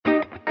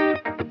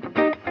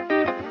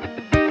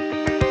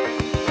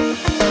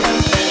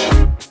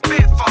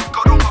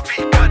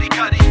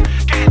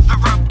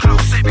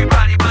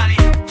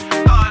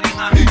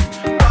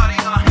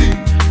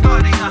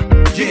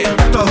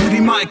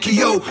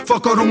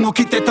whakarongo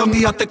ki te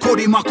tangi a te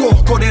korimako.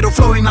 Kōrero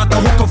flowing out the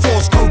hook of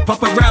force.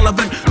 Kaupapa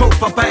relevant,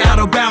 kaupapa out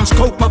of bounds,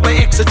 kaupapa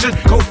exigent,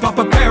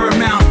 kaupapa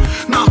paramount.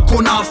 Nā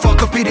kona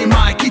whakapiri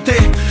mai ki te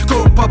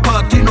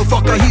kaupapa tino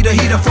whakahira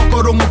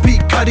whakarongo pi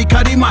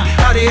kari mai.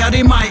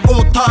 Hare mai,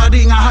 o tā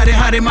ringa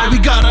hare mai. We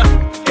gotta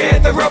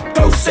gather up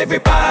close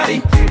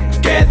everybody.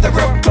 Gather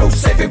up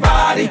close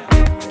everybody.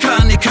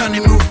 Kani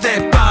move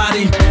that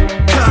body.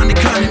 Kani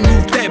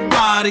move that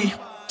body.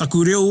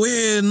 Taku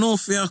reo no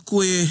whea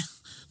koe,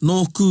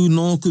 nōku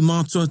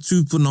mātua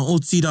tūpuna o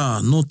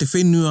tira, no te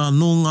whenua,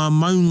 no ngā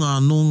maunga,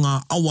 no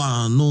ngā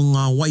awa, no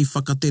ngā wai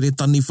whakatere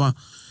taniwha,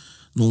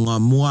 no ngā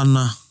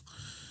moana,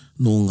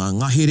 no ngā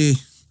ngahere,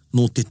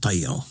 no te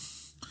taiao.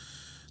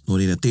 Nō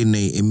reira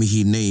tēnei e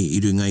mihi nei I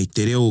runga I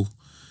te reo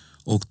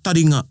o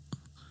taringa,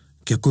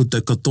 kia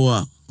koutou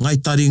katoa, ngai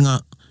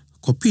taringa,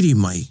 ko piri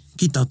mai,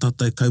 ki tā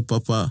tātou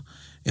kaupapa,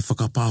 e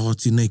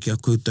whakapāhoatu nei kia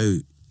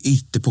koutou I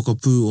te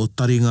pokapū o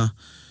taringa,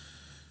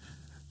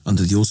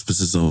 under the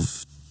auspices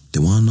of Te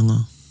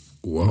Wānanga.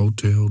 Wow,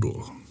 Te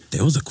Aroa.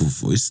 That was a cool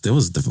voice. That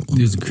was a different one.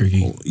 It was a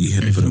cricky. Oh, you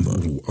had a bit of a...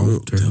 Wow,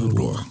 Te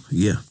Aroa.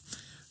 Yeah.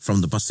 From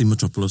the bustling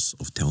metropolis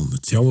of Te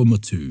Awamutu. Te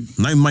Awamutu.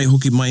 Nau mai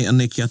hoki mai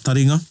ane ki a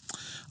taringa.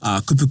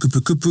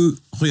 Kupu.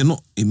 Hoi anō,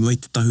 I mai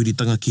te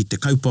tahuritanga ki te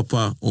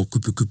kaupapa o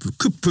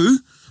kupu.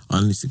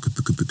 Anli se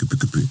kupu. Kupu.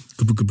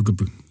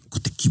 Ko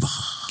te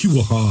kiwaha.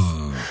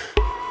 Kiwaha.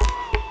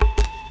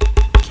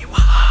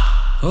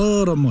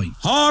 Hara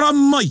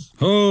mai.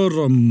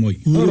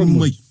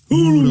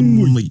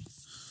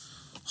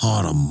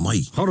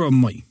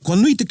 Kua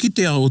nui te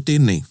kitea o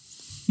tēnei.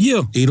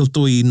 Yeah. E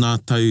roto I nā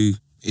tau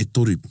e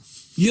toru.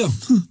 Yeah.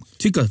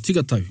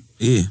 Tika tau.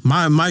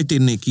 Mai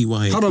tēnei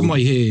kiwaha e Hara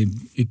mai he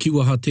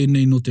kiwaha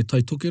tēnei no te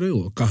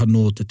taitokerau, o kaha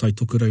no te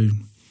taitokerau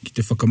ki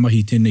te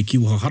whakamahi tēnei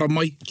kiwaha hara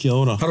mai. Kia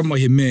ora. Hara mai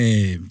he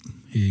me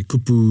he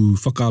kupu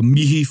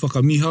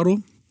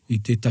whakamiharo I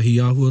tētahi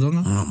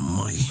āhuaranga.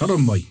 Hara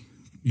mai.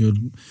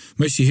 You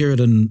mostly hear it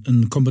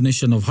in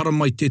combination of hara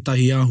mai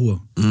tētahi āhua.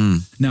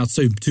 Now,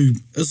 so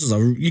this is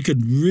you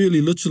could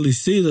really literally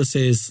see this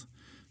as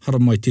hara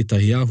mai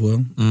tētahi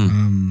āhua.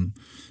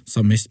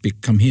 Some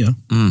aspect come here.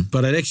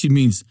 But it actually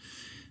means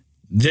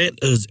that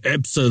is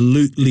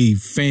absolutely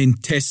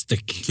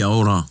fantastic. Kia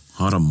ora,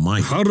 hara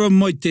mai. Hara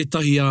mai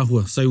tētahi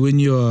āhua. So when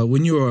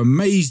you're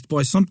amazed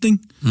by something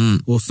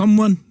or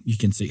someone, you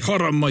can say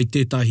hara mai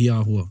tētahi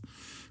āhua.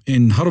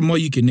 And hara mai,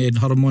 you can add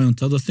hara mai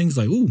onto other things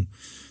like, ooh,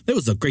 that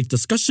was a great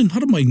discussion.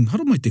 Hara mai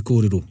te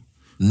kōrero.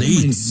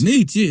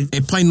 Needs, yeah.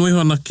 E pai noi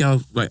hana kia,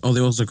 like, oh,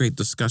 there was a great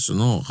discussion.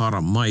 Oh, hara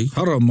mai.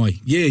 Hara mai.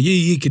 Yeah,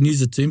 you can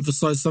use it to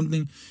emphasize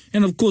something.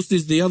 And of course,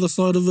 there's the other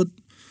side of it.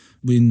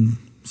 When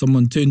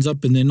someone turns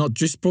up and they're not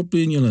dressed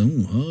properly and you're like,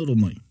 oh, hara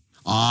mai.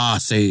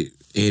 Say,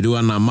 e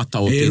rua ngā mata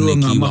o E tēnei rua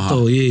ngā kiwaha.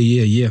 mata,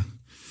 yeah.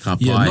 Ka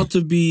pai. Yeah, not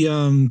to be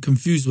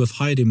confused with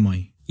haere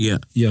mai. Yeah.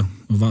 Yeah,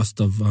 I've asked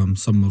of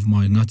some of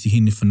my Ngāti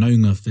Hine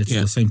whanaunga if that's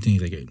the same thing.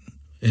 They go,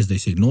 as they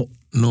say, no.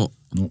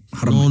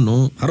 Hara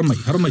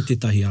mai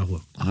tētahi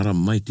āhua. Hara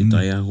mai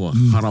tētahi āhua.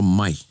 Hara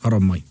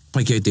mai.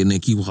 Pai kei tēnei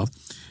kiwaha.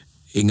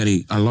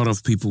 Engari, a lot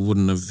of people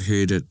wouldn't have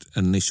heard it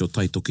unless your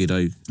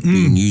taitokerau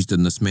being used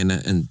in this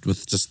manner and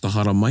with just the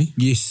hara mai.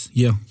 Yes,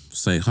 yeah.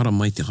 Say hara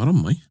mai te hara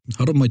mai.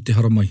 Hara mai te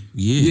hara mai.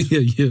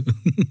 Yeah.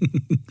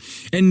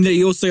 And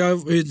they also,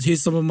 I've heard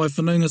some of my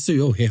whanaunga say,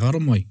 oh, he hara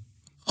mai.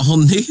 Oh,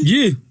 ne?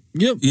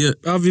 Yeah.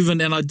 I've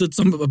even, and I did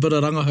a bit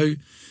of rangahau,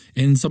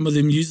 and some of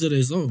them use it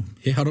as, oh,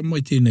 he hara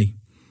mai tēnei.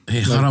 He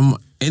hara mai.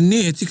 E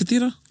ne, he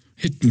tikatira?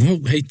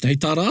 Hei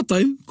tā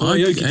rātau.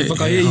 Ki te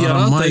whakahei a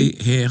rātau.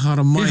 He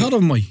hara mai. He hara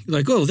mai.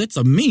 Like, oh, that's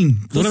a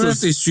mean. What about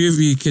they serve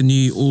you, can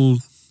you all...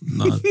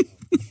 No.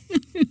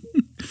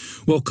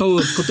 Well,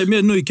 ko te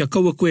mea nui, kia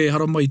kaua koe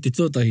hara mai te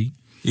tuatahi.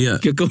 Yeah.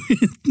 Kia kaua...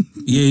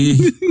 Yeah.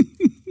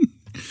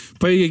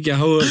 Pai kia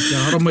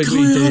hara mai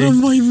koe hara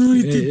mai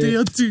mui te te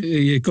atu.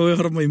 Koe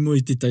hara mai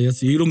mui te te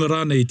atu. I runga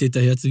rānei te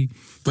te atu.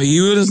 But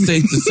you wouldn't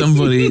say to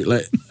somebody,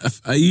 like,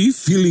 are you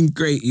feeling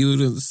great? You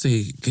wouldn't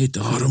say, kei te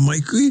hara mai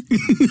koe?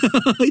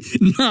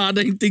 No, I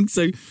don't think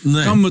so.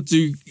 No.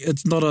 Kamatu,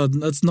 it's not a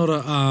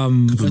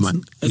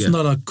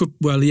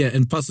well, yeah,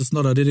 and plus it's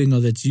not a rerenga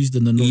that's used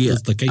in the north,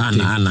 it's the kei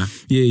te. Ana.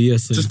 Yeah,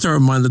 so. Just a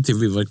reminder to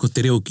everybody, ko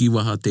te reo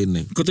kiwaha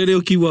tēnei. Ko te reo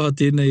kiwaha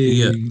tēnei.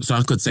 Yeah, so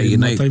I could say,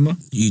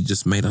 you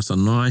just made us a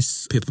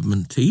nice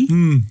peppermint tea,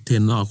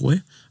 tēnā koe,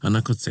 and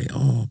I could say,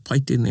 oh, pai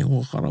tēnei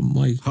o hara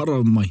mai.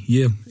 Hara mai,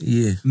 yeah.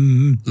 Yeah.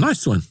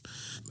 Nice one.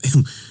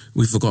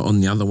 We forgot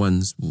on the other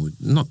ones,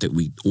 not that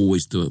we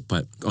always do it,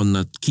 but on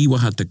the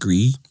kiwaha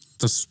degree,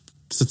 just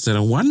sits at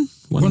a 1?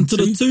 1 to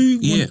the 2?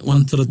 Yeah,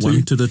 1 to the 2.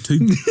 1 to the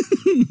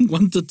 2.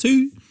 1 to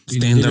 2.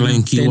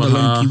 Standalone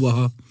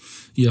kiwaha.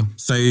 Yeah.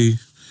 So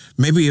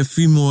maybe a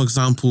few more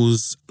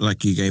examples,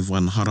 like you gave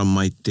one, hara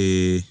mai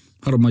te...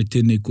 Hara mai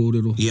tēnei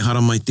kōrero. Yeah,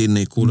 hara mai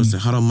tēnei kōrero. So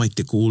hara mai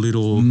te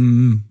kōrero.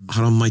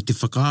 Hara mai te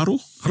whakaaro.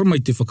 Hara mai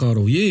te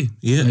whakaaro, yeah.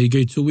 Yeah. You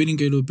go to a wedding,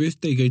 go to a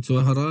birthday, go to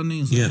a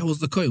harane. It's like, how was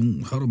the kai?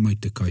 Hara mai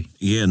te kai.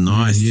 Yeah,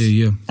 nice.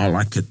 Yeah. I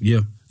like it.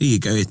 Yeah. There you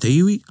go, e te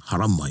iwi,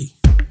 hara mai.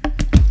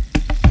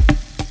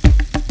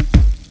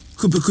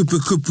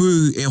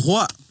 kupu e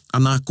hoa,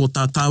 ana ko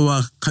tā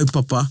tāua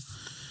kaupapa,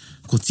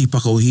 ko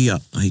tīpaka o hia,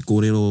 hei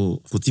kōrero,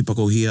 ko tīpaka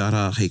o hia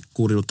ara, hei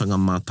kōrero tanga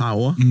mā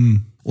tāua.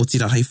 O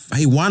tira,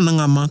 hei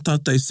wānanga mā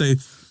tātou, so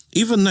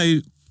even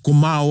though ko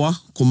māua,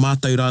 ko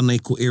mātou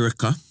rānei, ko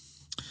Erica,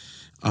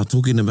 are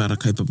talking about a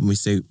kaupapa, we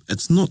say,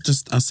 it's not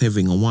just us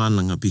having a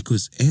wānanga,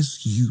 because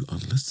as you are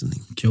listening,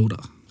 Kia ora.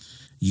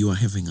 you are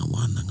having a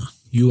wānanga.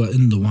 You are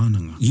in the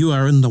wānanga. You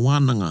are in the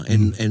wānanga,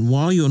 and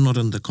while you're not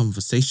in the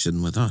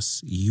conversation with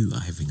us, you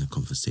are having a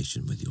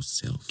conversation with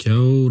yourself. Kia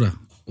ora.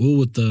 Or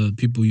with the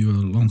people you are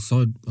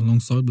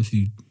alongside with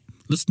you,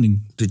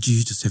 listening. Did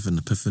you just have an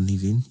epiphany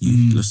then,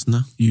 you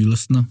listener? You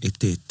listener. E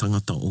te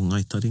tangata o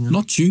Ngai Taringa?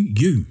 Not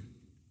you.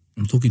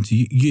 I'm talking to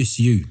you. Yes,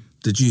 you.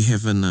 Did you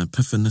have an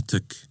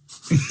epiphanitic...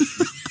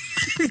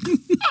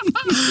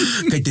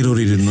 Kei te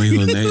rori noi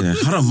ho nei,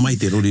 hara mai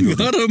te rori.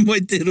 Hara mai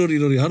te rori.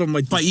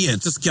 But yeah,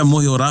 just kia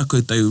mohi o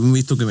rākou tau, when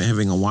we're talking about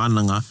having a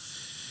wānanga,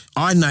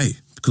 I know,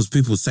 because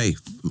people say,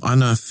 I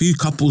know a few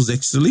couples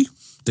actually,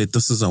 that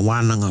this is a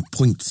wānanga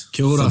point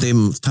Kia ora. for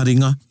them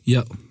taringa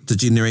Yeah. to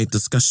generate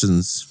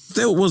discussions.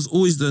 That was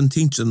always the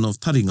intention of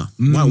taringa.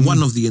 Well,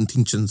 one of the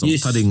intentions of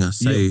Yes. taringa.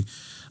 So, Yeah.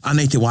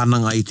 anei te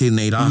wānanga I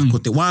tēnei rā, ko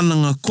te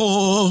wānanga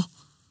ko...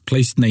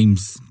 Place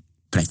names.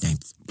 Place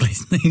names.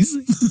 Place names.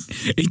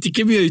 E te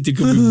kimi au te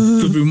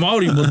kupu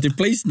Māori mo te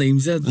place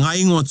names. Ngā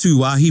ingoa tū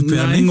wāhi pēr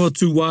Ngā nei. ingoa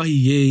tū wāhi,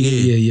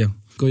 yeah.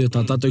 Koia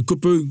tā tātou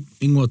kupu,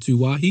 ingoa tū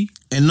wāhi.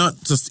 And not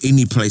just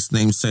any place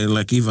names, so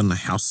like even a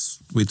house,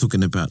 we're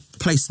talking about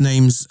place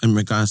names in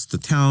regards to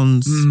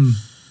towns,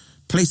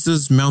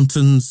 places,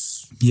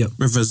 mountains, Yeah.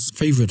 rivers.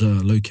 Favourite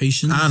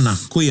locations. Ana,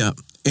 koia.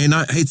 And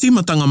hei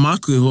tīmatanga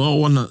māku,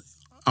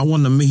 I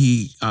wanna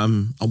mihi. I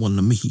want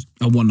a mihi.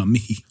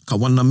 Ka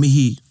wana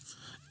mihi.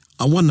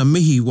 I wanna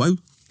mihi, wau.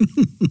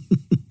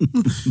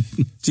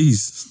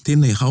 Jeez,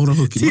 tēnei haura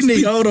hoki.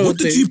 Tēnei haura What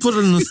did hoki. you put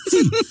in this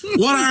tea?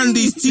 What are in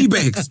these tea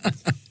bags?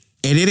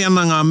 E rere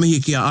ana ngā mihi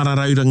ki a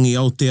araraurangi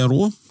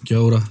Aotearoa. Kia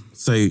ora.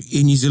 So,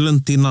 in New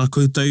Zealand, tēnā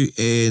koutou,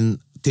 and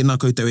tēnā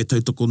koutou e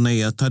tautoko nei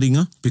a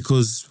taringa,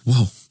 because,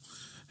 well,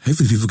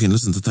 hopefully people can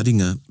listen to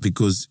taringa,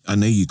 because I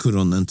know you could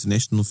on the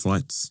international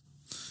flights,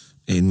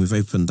 and we've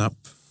opened up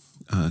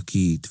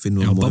ki te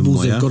whenua Our moe bubbles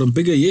moe have a. gotten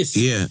bigger, yes.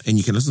 Yeah, and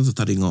you can listen to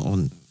taringa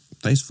on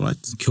those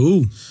flights.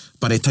 Cool.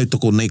 But e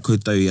tautoko nei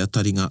koutou i a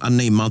taringa,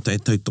 anei mātai e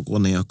tautoko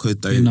nei a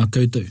koutou. Tēnā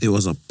koutou. There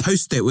was a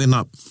post that went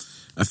up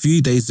a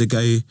few days ago,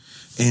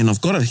 and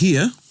I've got it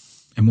here.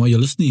 And while you're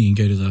listening, you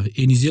can go to the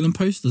Air New Zealand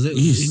post. Is that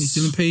Yes. the Air New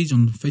Zealand page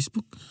on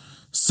Facebook?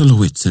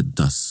 Silhouettes at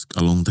dusk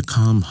along the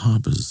calm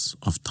harbours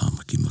of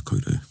Tāmaki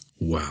Makaurau.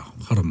 Wow.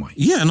 Haramai.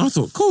 Yeah, and I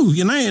thought, cool,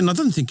 you know, and I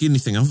didn't think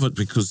anything of it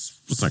because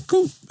it was like,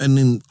 cool. And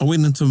then I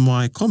went into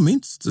my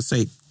comments to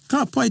say,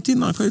 ka pai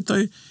tēnā koutou,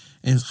 and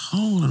there's a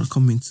whole lot of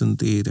comments in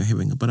there. They're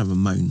having a bit of a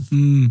moan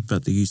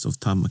about the use of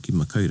Tāmaki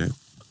Makaurau.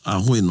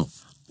 Hoi no.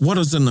 What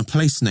is in a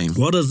place name?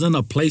 What is in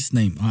a place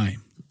name? Aye.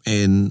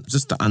 And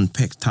just to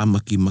unpack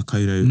Tāmaki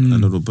Makaurau a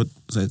little bit.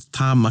 So it's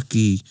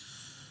Tāmaki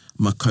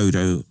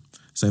Makaurau.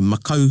 So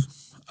Makau,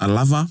 a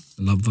lover.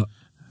 Love it.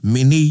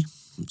 Many,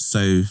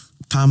 so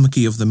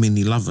Tāmaki of the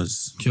many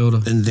lovers. Kia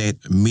ora. In that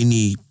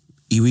many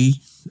iwi,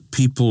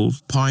 people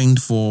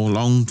pined for,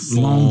 longed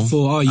for. Long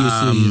for,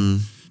 yeah.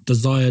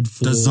 Desired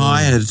for.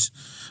 Desired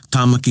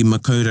Tāmaki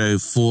Makaurau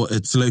for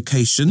its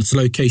location. Its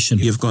location.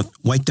 You've got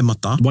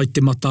Waitemata,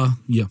 Waitemata,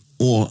 yeah.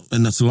 or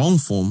in its long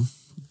form,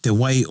 Te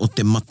Wai o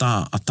Te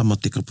Mata a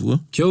Tamatekapua.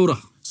 Kia ora.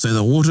 So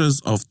the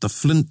waters of the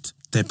Flint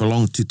that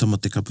belonged to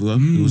Tamatekapua,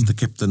 who was the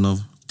captain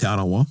of Te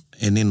Arawa.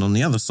 And then on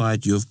the other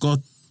side, you've got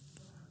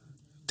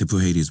Te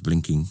Puhere is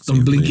blinking. So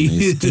I'm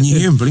blinking. Can you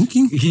hear him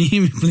blinking? Can you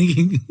hear me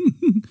blinking?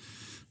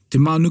 Te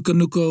mānuka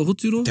o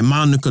Hoturo? Te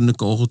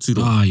mānuka o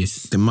Hoturo. Ah,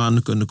 yes. Te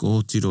mānuka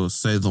o Hoturo.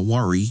 So the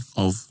worry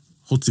of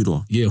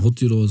Hoturo. Yeah,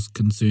 Hoturo is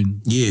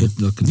concerned. Yeah.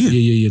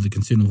 The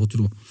concern of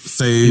Hoturo.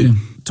 So, Yeah.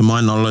 to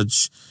my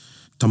knowledge,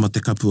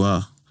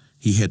 Tamatekapua,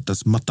 he had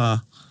this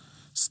mata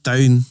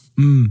stone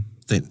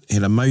that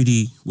had a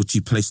mauri, which he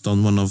placed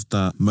on one of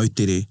the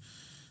mautere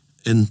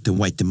in Te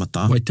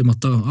Waitemata.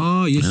 Waitemata.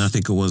 Ah, yes. And I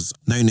think it was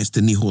known as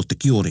Te Niho Te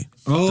Kiore,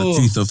 Oh. the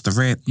tooth of the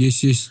rat,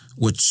 Yes.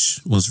 which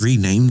was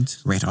renamed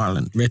Rat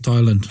Island. Rat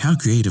Island. How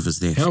creative is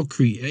that? How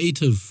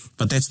creative.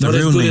 But that's the Not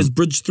real as good name. as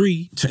Bridge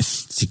 3.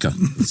 Sika.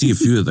 See a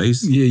few of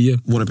those. Yeah.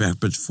 What about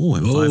Bridge 4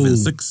 and 5 Oh. and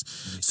 6?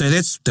 So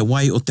that's the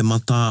Wai o Te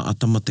Mata a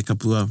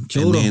Tamatekapua.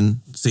 Kia And ora.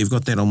 then, so you've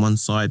got that on one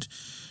side.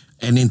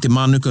 And then Te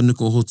Mānuka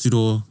o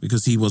Hoturo,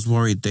 because he was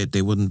worried that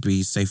there wouldn't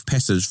be safe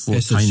passage for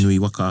Tainui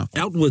Waka.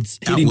 Outwards.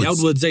 Heading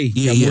outwards, eh?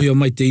 Yeah. Mohi o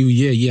mai te iwi,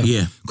 yeah.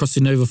 Yeah.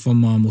 Crossing over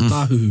from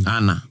Otahuhu.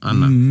 Ana.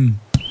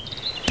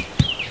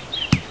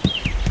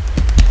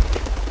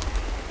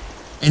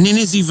 And then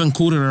there's even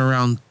called it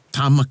around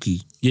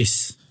Tāmaki.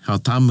 Yes. How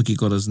Tāmaki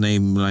got his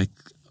name, like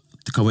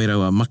Te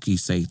Kawerau Maki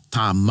say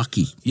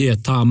Tāmaki. Yeah,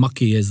 tā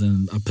maki as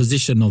in a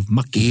position of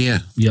maki. Yeah.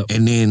 Yep.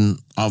 And then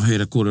I've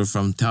heard it called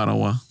from Te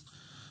Arawa,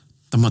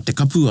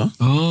 Tamatekapua,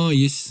 Oh,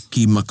 yes.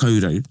 ki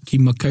Makaurau. Ki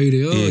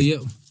makaure. Oh, yeah.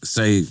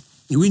 So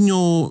when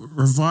you're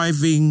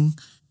reviving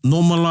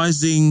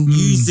normalising,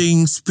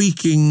 using,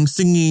 speaking,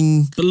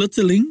 singing.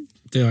 Belittling,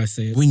 dare I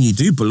say it. When you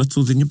do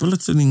belittle, then you're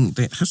belittling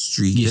that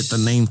history that the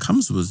name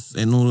comes with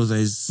and all of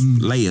those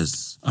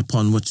layers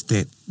upon which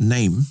that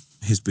name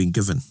has been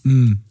given.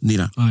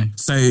 Nira. Ai.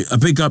 So, a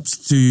big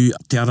ups to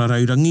Te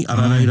Araraurangi,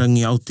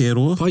 Araraurangi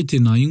Aotearoa. Pai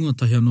tēnā ingoa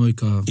tahi anō i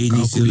ka E New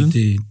ako i Zealand.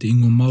 te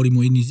ingoa Māori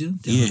mo e New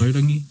Zealand, te Yeah.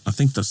 Araraurangi. I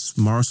think this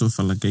Morrison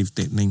fella gave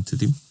that name to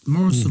them.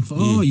 Morrison,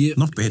 yeah.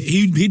 Not bad.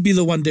 He'd be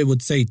the one that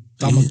would say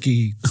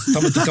tamaki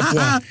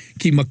kapua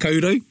ki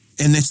makaurau.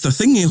 And that's the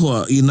thing e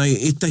hoa, you know,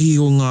 e tahi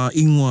o ngā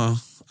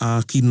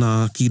ingoa ki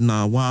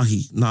nā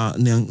wāhi,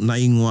 nā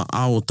ingoa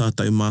ao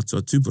tātou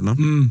mātua tūpuna.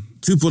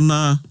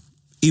 Tūpuna,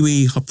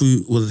 iwi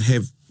hapu will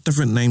have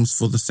different names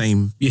for the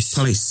same Yes.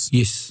 place.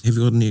 Yes. Have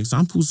you got any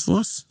examples for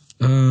us?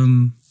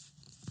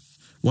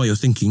 While you're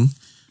thinking.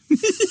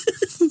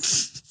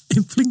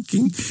 And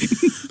blinking.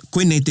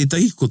 Koene te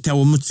tai, ko te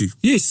awa mutu.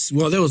 Yes,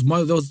 well, that was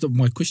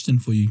my question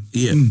for you.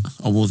 Yeah.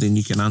 Oh, well, then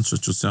you can answer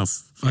it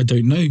yourself. I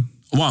don't know.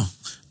 Wow.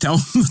 Te awa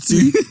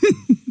mutu.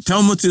 Te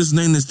awa mutu is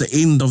known as the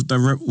end of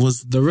the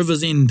was The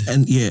river's end.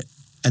 and yeah,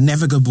 a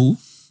navigable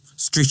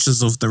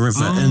stretches of the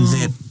river, and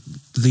that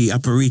the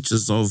upper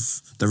reaches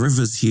of the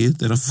rivers here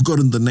that I've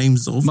forgotten the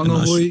names of.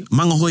 Mangahoi.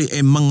 Mangahoi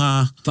and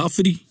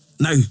Tāwhiri.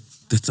 No,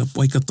 that's a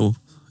Waikato.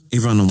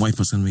 Everyone on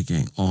Waipa's going to be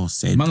going, oh,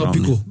 sad.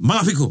 Mangapiko.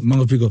 Mangapiko.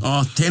 Mangapiko.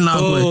 Oh, tēnā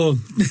koe. Oh,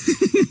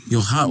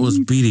 Your heart was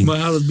beating. my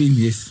heart has been,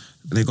 yes.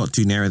 They got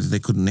too narrow that they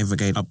couldn't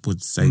navigate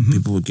upwards, so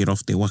people would get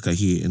off their waka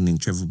here and then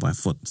travel by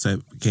foot. So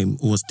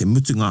it was te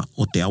mutunga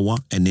o te awa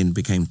and then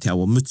became te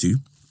awa mutu.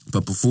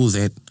 But before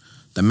that,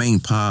 the main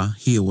pā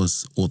here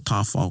was o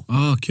Tāwhao.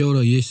 Ah, kia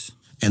ora, yes.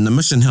 And the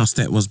mission house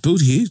that was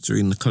built here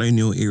during the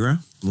colonial era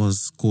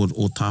was called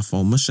o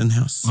Tāwhao Mission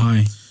House.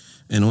 Ai.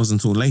 And it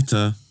wasn't until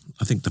later,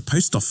 I think the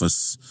post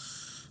office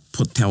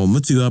put Te Awa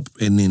Mutu up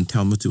and then Te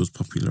Awa Mutu was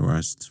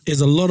popularised. As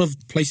a lot of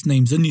place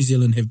names in New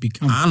Zealand have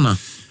become. Ana.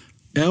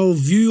 Our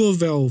view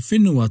of our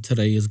whenua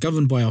today is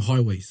governed by our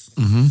highways.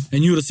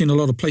 And you would have seen a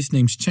lot of place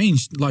names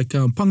changed, like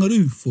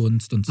Pangaru, for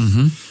instance.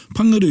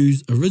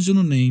 Pangaru's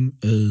original name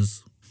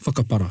is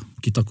Whakapara,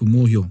 ki taku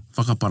mōhio.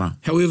 Whakapara.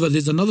 However,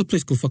 there's another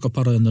place called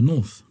Whakapara in the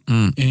north.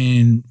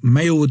 And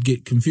mail would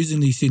get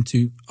confusingly sent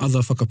to other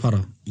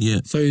Whakapara. Yeah.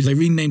 So they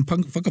renamed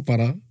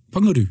Whakapara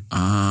Pangaru,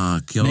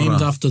 Ah, kia ora.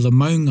 named after the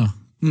maunga.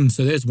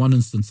 So that's one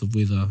instance of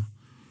where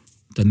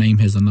the name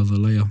has another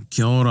layer.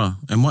 Kia ora.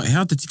 And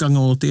how te tikanga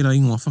o tērā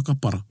ingoa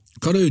whakapara?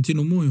 Karau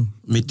tino mōhio.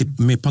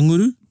 Me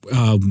panguru?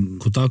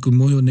 Ko tāku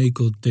mōhio nei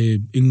ko te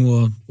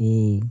ingoa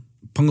o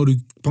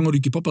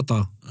Pangaru ki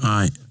papata.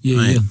 Ai. Yeah,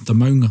 ai. yeah, the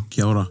maunga.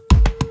 Kia ora.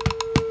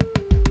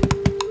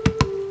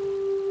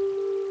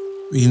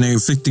 You know,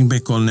 reflecting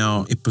back on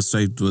our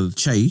episode with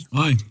Che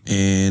Ai,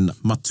 and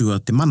Matua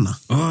Te Mana.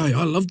 ai,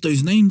 I love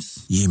those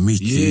names. Yeah, me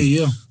too.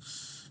 Yeah, yeah.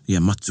 Yeah,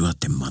 Matua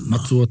Te Mana.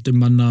 Matua te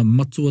mana,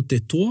 matua te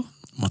toa.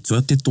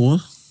 Matua Te Toa.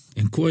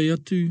 And koe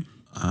atu.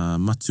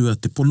 Matua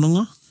Te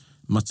Pononga.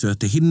 Matua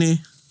Te Hine.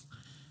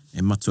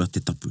 And Matua Te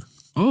Tapu.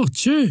 Oh,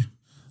 che.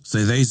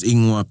 So those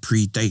ingoa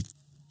predate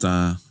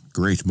the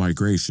Great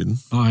Migration.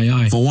 Ai,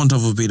 ai. For want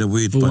of a better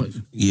word, For but what?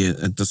 yeah,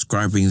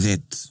 describing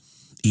that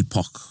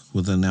epoch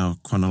within our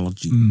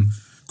chronology.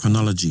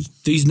 Chronology.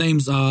 These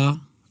names are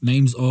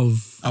names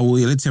of Oh, well,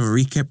 yeah, let's have a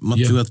recap.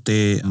 Matua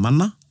Te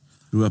Mana,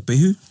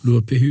 Ruapehu.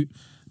 Ruapehu.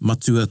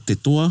 Matua Te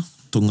Toa,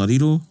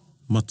 Tongariro.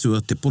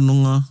 Matua Te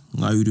Pononga,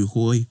 Ngauru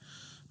Hoi.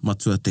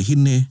 Matua Te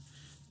Hine,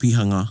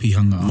 Pihanga.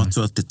 Pihanga, ai.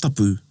 Matua Te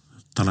Tapu,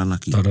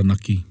 Taranaki.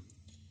 Taranaki.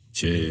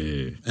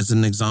 Che. As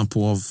an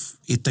example of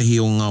etahi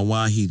o ngā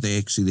wāhi, they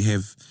actually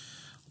have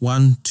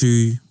 1,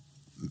 2,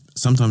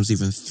 sometimes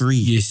even 3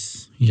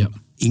 Yes, yeah.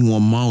 ingoa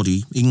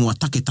Māori, ingoa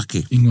take,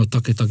 Ingoa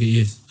take,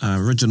 yes.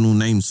 original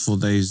names for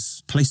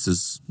those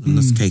places, in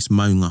this case,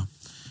 maunga.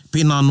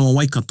 Pēnā no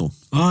Waikato,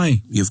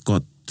 Ai, you've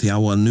got Te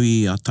Awa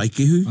Nui a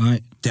Taikehu, ai.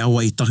 Te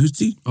Awa i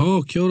Tahuti,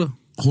 Oh, kia ora.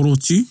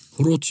 Horotu,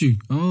 Horotu.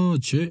 Oh,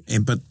 che.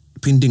 but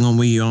depending on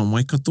where you are in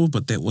Waikato,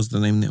 but that was the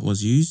name that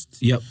was used.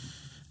 Yep.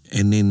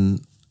 And then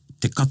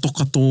Te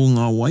Katokato o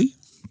ngā wai,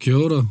 Kia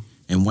ora.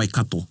 and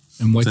Waikato.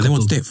 And Waikato. So that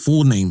was that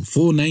 4 names,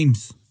 4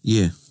 names.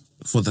 yeah,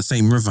 for the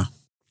same river.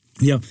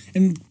 Yeah.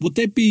 And would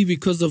that be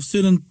because of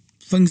certain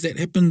things that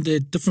happened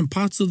at different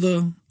parts of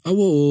the awa,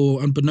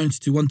 or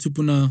unbeknownst to one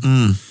tupuna,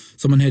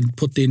 someone had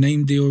put their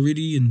name there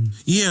already? And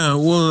Yeah,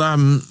 well,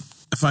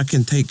 if I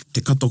can take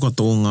Te Katokato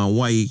o ngā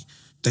wai,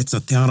 that's a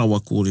Te Arawa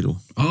kōrero.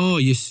 oh,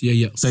 yes, yeah,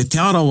 yeah. So Te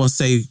Arawa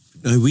say,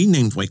 we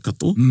named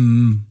Waikato.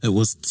 It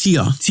was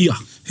Tia Tia.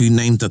 who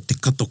named it Te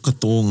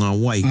Katokato o ngā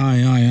wai.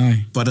 Ai, ai,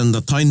 ai. But in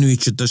the Tainui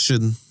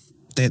tradition,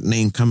 that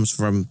name comes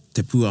from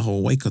Te Puaho o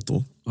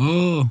Waikato.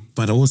 Oh,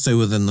 But also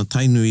within the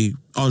Tainui,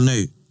 oh no,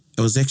 it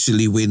was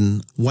actually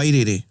when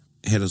Wairere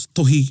had his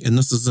tohi, and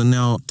this is in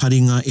our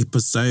Taringa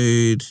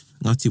episode,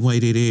 Ngāti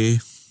Wairere,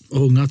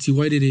 oh, Ngāti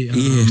Wairere.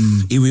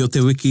 yeah, Iwi o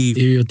Te Wiki,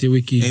 Eri o te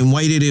wiki. and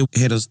Wairere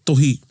had his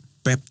tohi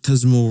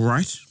baptismal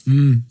rite,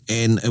 and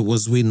it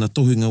was when the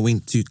tohunga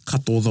went to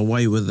cut all the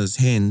way with his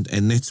hand,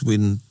 and that's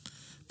when,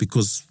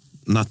 because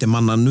nā te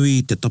mana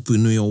nui, te tapu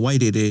nui o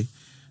Wairere,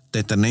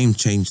 that the name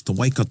changed to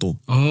Waikato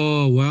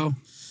Oh, wow.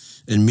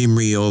 in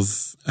memory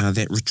of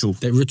that ritual.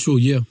 That ritual,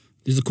 yeah.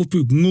 There's a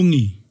kupu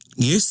ngongi.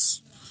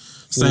 Yes.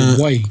 So,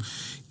 or wai.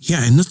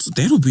 Yeah, and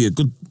that'll be a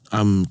good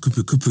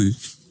kupu.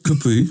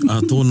 Kupu,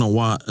 tōna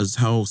wā, is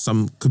how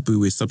some kupu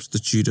were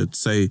substituted.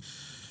 So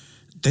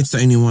that's the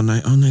only one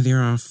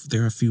there are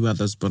a few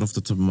others, but off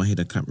the top of my head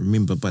I can't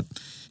remember. But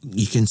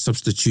you can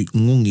substitute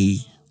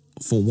ngongi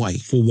for wai.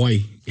 For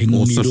wai. He Or ngongi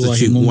roa, he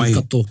substitute ngongi wai.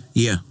 kato.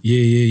 Yeah.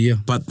 Yeah.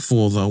 But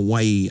for the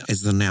wai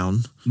as the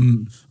noun,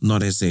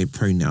 not as a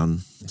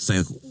pronoun. So,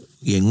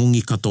 yeah,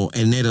 ngongi kato,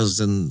 and that is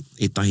in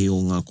etahi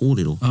o ngā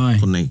kōrero. Ai.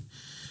 Konei.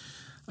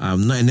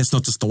 No, and that's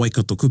not just the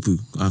Waikato kupu,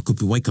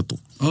 kupu Waikato.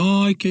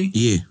 Oh, okay.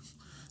 Yeah.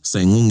 So,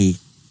 ngongi,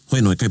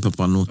 hoenoi,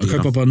 kaupapa no A te ra.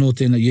 kaupapa no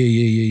tēnā,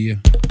 yeah.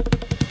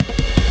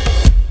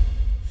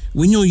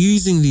 When you're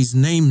using these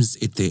names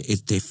e te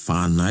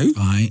whānau,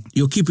 Ai.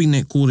 you're keeping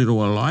that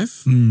kōrero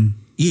alive.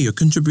 Yeah, you're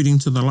contributing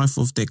to the life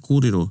of that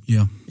kōrero.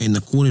 Yeah. And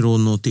the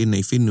kōrero no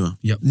tēnei whenua.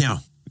 Yep. Now,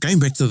 going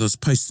back to this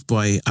post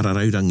by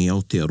Araraurangi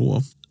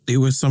Aotearoa, there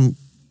were some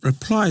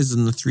replies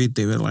in the thread.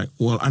 They were like,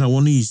 well, I don't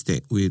want to use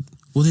that word.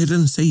 Well, they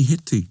didn't say you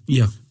had to.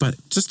 Yeah. But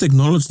just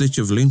acknowledge that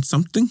you've learned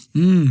something.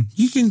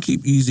 You can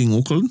keep using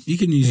Auckland. You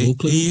can use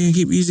Auckland. You can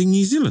keep using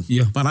New Zealand.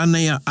 Yeah. But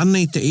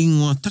anei te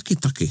ingoa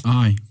take.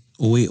 Ai.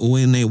 O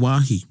e nei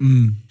wāhi.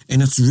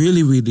 And it's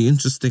really, really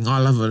interesting. I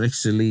love it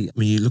actually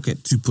when you look at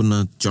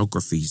tupuna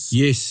geographies.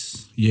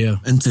 Yes. Yeah.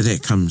 Into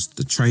that comes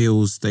the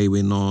trails they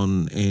went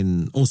on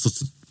and all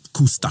sorts of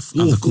cool stuff.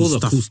 All other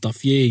the cool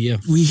stuff. Yeah.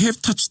 We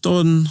have touched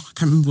on, I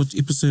can't remember what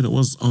episode it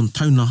was, on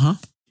Taunaha.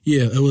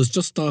 Yeah, it was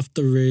just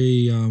after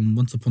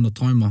Once Upon a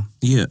Timer.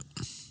 Yeah.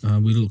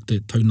 We looked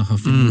at Taunaha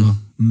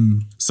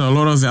whenua. So a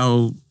lot of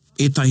our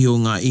etahi o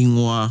ngā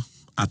ingoa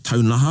are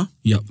Taunaha.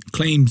 Yep.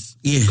 Claims.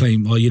 Yeah.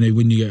 Claim. Oh,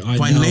 when you go,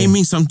 By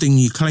naming something,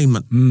 you claim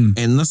it.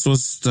 And this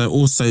was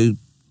also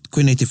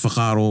koenei te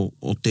whakaaro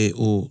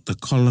o the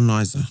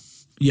colonizer.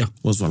 Yeah.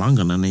 Was, well, I'm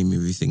going to name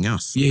everything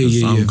else. Yeah,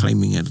 because yeah, I'm yeah.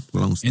 claiming it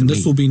belongs to And me.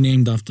 this will be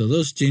named after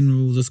this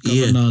general, this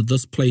governor,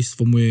 this place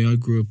from where I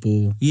grew up.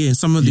 Or Yeah,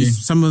 some of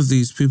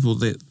these people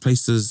that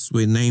places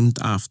were named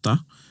after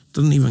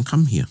didn't even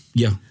come here.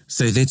 yeah.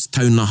 So that's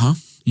Taunaha.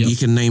 Yep. You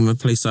can name a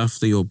place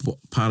after your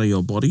part of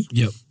your body.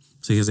 Yep.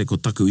 So here's ko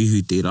taku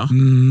ihu tērā.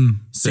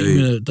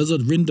 So, Does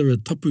it render a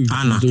tapu?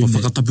 ana, ko doing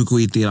that? whakatapu ko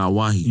i tērā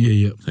wāhi.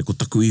 Yeah. So ko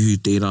taku ihu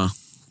tērā,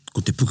 ko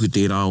te puku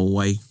tērā o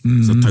wai.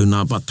 So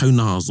Taunaha, but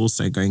Taunaha is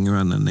also going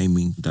around and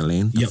naming the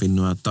land, Yep. the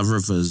whenua, the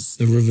rivers,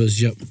 The rivers,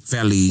 yep.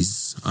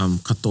 valleys,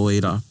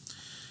 katoera.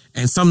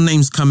 And some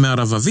names come out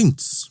of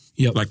events,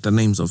 Yep. like the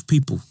names of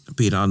people.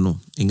 Pērā anō,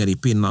 engari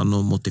pēnā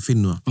anō mo te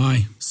whenua.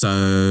 Aye. So,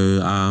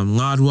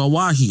 Ngārua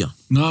Wāhia,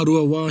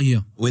 Ngārua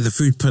Wāhia. where the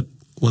food pit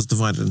was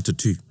divided into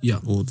two. Yeah.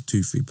 All the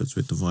two food pits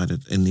were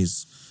divided, and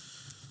there's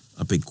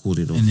a big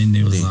kōrero. And then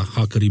there was a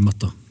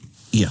Hakarimata.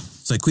 Yeah.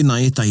 So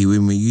koina etahi,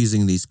 when we're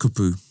using these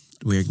kupu,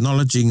 we're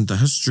acknowledging the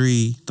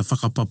history, the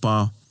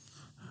whakapapa,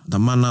 the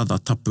mana, the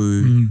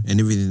tapu, and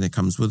everything that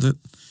comes with it.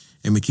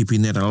 And we're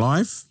keeping that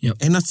alive. Yep.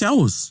 And it's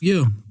ours.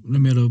 Yeah. No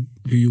matter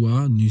who you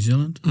are in New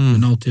Zealand,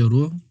 in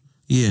Aotearoa,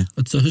 Yeah.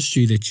 it's a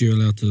history that you're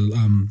allowed to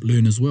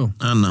learn as well.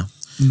 Ana.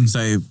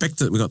 So back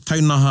to, we've got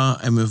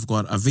taunaha and we've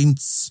got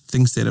events,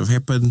 things that have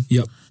happened.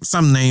 Yep.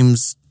 Some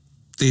names,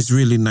 there's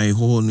really no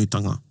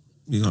hohonutanga.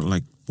 You got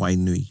like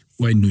Wainui,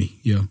 Wainui,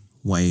 yeah.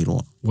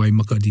 Wairoa,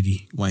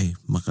 Waimakariri, Wai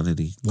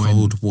Makariri, Wai-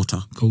 cold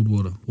water, cold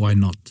water. Why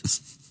not?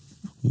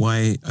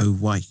 Wai o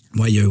wai.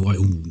 Waio, wai,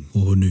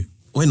 hohonu.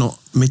 Oeno,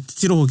 me te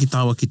tiro hoki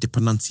tāua ki te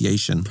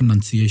pronunciation.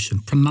 Pronunciation.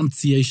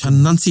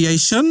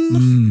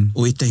 Pronunciation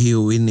o etahi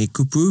o ene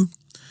kupu.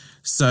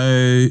 So,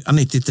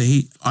 ane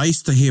tetahi, I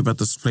used to hear about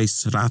this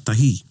place,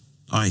 Rātahi.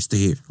 I used to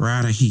hear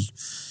Rātahi.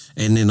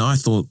 And then I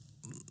thought,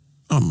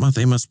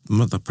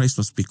 the place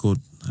must be called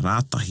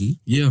Rātahi.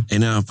 Yeah.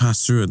 And then I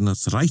passed through it and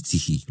it's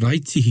Raitihi.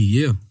 Raitihi,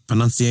 yeah.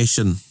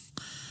 Pronunciation.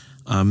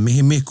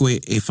 Mehe me koe e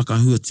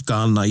whakahua tika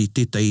ana i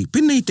tētai,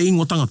 pēnei te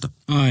ingo tangata.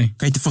 Aye.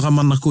 Kei te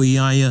whakamana koe i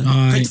aia.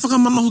 Ai. Kei te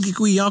whakamana hoki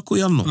koe i a koe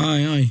anō.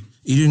 Aye.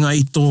 I runga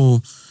i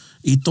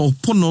tō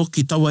pono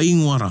ki taua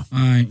ingoara.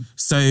 Aye.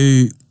 So,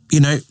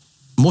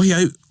 mohi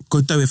au,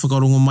 koutou e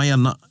whakarongo mai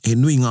ana, he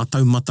nui ngā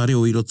taumata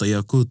reo i roto i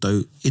a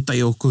koutou. E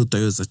tai o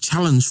koutou is a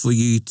challenge for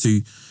you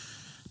to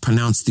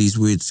pronounce these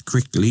words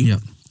correctly. Yeah.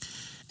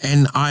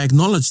 And I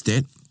acknowledge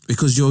that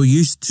because you're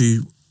used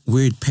to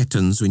word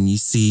patterns when you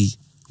see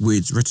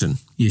words written.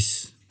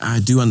 Yes. I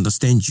do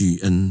understand you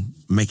in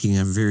making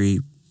a very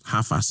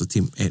half-assed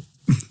attempt at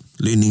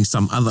learning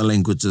some other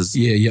languages.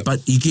 Yeah, yeah.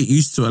 But you get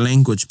used to a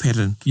language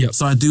pattern. Yeah.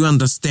 So I do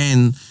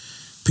understand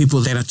people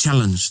that are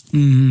challenged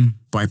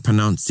by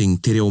pronouncing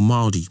te reo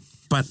Māori.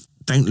 But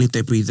don't let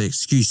that be the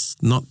excuse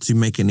not to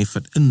make an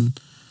effort in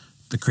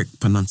the correct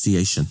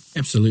pronunciation.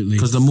 Absolutely.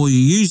 Because the more you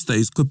use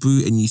those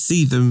kupu and you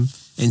see them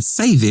and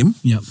say them,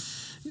 Yep.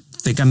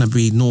 they're going to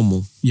be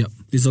normal. Yep.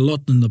 There's a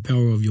lot in the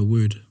power of your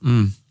word.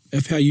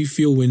 If how you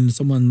feel when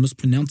someone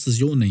mispronounces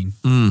your name,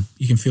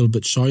 you can feel a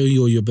bit shy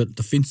or you're a bit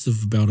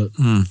defensive about it.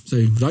 So,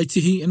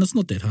 raitihi, and it's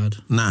not that hard.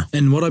 Nah.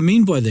 And what I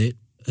mean by that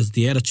is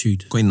the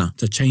attitude. Koina.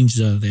 To change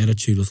the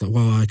attitude. It's like,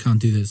 well, I can't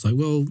do that. It's like,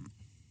 well,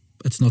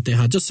 it's not that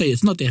hard. Just say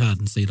it's not that hard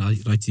and say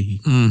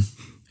raitihi.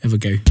 Have a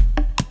go.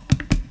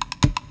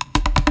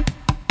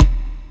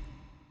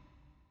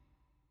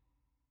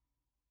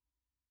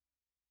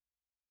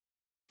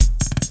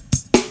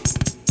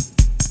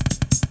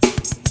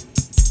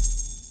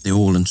 They're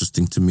all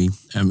interesting to me.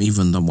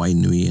 Even the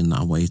Wainui and the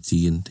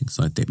Awaiti and things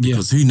like that.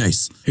 Because who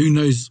knows? Who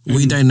knows?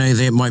 We don't know.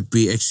 That might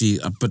be actually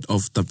a bit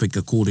of the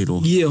bigger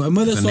kōrero. Yeah, and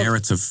the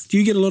narrative. Do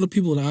you get a lot of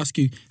people that ask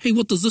you, hey,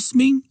 what does this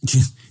mean?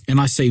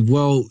 And I say,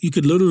 well, you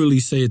could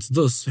literally say it's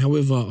this.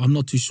 However, I'm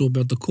not too sure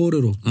about the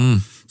kōrero.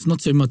 It's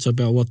not so much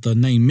about what the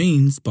name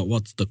means, but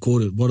what is the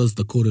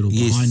kōrero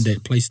behind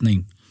that place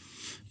name.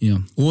 Yeah.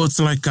 Well, it's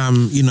like,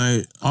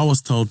 I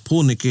was told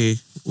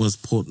Pōneke was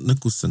Port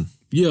Nicholson.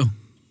 Yeah.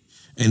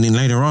 And then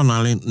later on,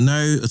 I learned,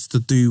 no, it's to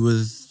do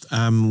with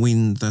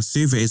when the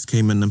surveyors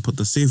came in and put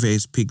the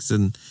surveyors' pigs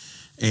in,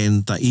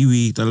 and the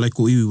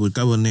local iwi would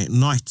go in at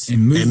night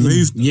and move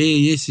them. Yeah,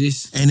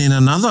 yes. And then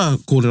another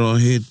kōrero I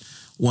heard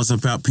was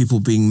about people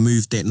being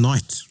moved at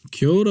night.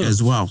 Kia ora.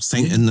 As well,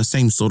 in the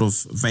same sort of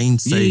vein.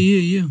 So,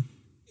 yeah.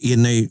 You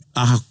know,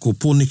 aha ko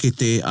Pōneke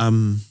te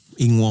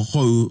ingoa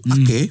hou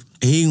ake,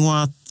 e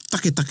ingoa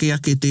take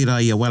ake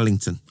tērā i a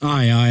Wellington.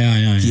 Ai.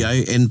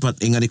 But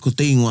engari ko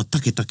te ingoa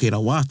take ra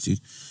wātu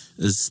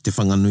is te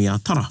Whanganui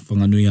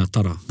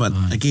Atara. But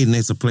again,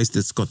 there's a place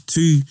that's got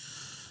two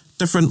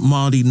different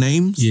Māori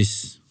names.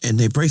 Yes. And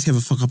they both have a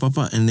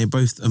whakapapa and they're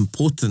both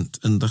important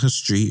in the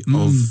history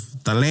of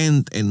the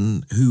land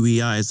and who we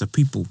are as a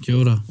people. Kia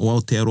ora. O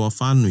Aotearoa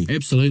Whānui.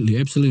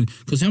 Absolutely.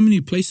 Because how many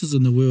places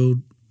in the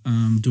world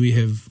do we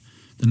have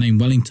the name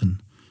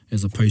Wellington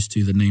as opposed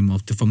to the name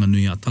of Te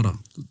Whanganui Atara?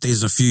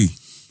 There's a few.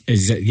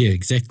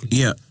 Exactly.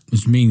 Yeah.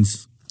 Which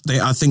means...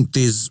 I think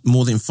there's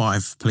more than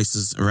 5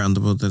 places around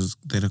the world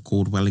that are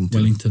called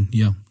Wellington.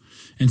 Yeah.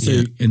 And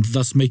so, and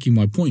thus making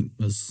my point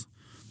is,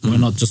 why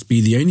not just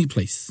be the only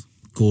place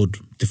called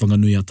Te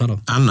Whanganui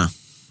Atara? Ana.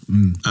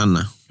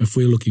 If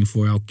we're looking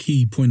for our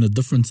key point of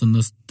difference in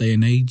this day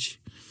and age,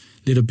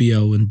 let it be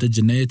our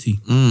indigeneity.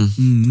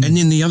 And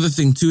then the other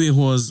thing too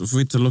was, if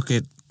we're to look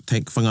at,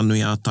 take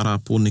Whanganui Atara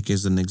Pōneke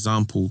as an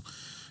example,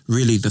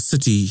 really the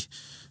city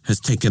has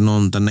taken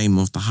on the name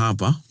of the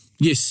harbour.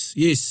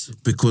 Yes.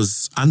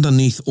 Because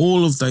underneath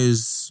all of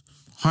those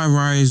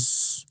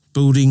high-rise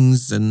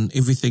buildings and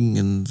everything,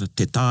 and the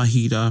te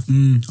tāhira,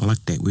 I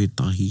like that word,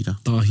 tāhira.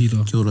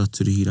 Kia ora,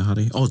 Turihira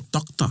Hare. Oh,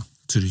 Dr.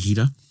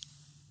 Turihira.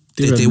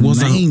 There were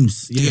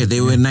names.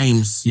 There were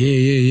names.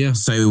 Yeah.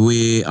 So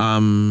where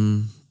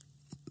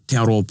Te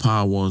Aroa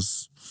Pā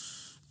was,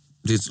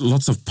 there's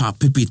lots of pā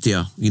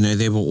pipitea,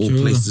 they were all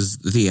places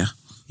there.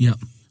 Yeah.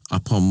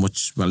 Upon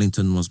which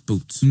Wellington was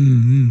built.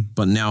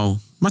 But now,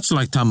 much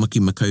like Tamaki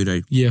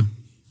Makaurau. Yeah.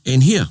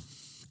 And here,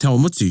 Te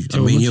Awamutu.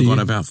 You've got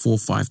about 4 or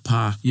 5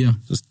 pā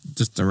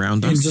just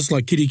around us. And just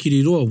like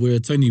Kirikiriroa, where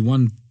it's only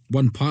one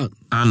part.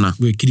 Ana.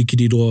 Where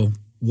Kirikiriroa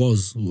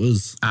was or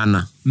is.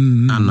 Ana.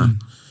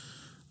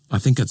 I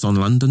think it's on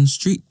London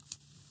Street.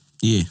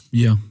 Yeah.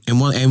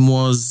 And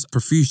was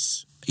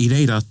profuse I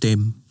reira te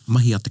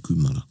mahi a te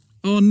kumara.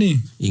 Oh, ne.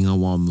 I ngā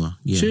wāmua.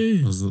 Yeah.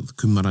 It was the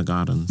Kumara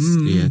Gardens.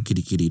 Yeah,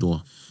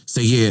 Kirikiriroa. So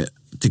yeah,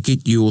 to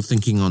get you all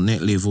thinking on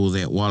that level,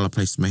 that while a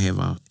place may have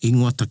a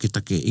ingoa take,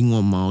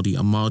 ingoa Māori,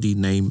 a Māori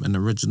name, an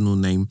original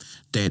name,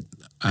 that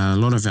a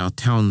lot of our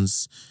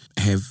towns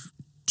have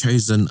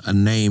chosen a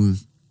name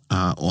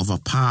of a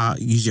pā,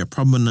 usually a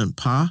prominent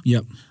pā.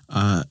 Yep.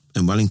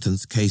 In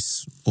Wellington's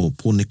case, or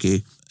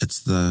Pōneke,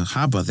 it's the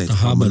harbour that's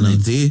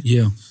prominent there.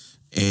 Yeah.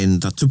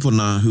 And the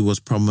tupuna who was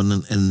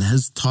prominent in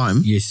his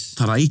time, yes.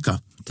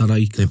 Taraika.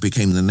 That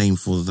became the name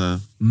for the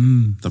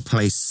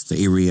place, the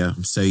area.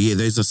 So yeah,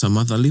 those are some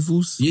other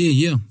levels.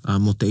 Yeah.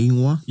 Mo te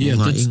ingoa. Yeah,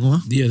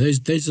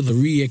 those are the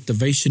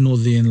reactivation or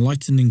the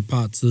enlightening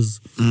parts is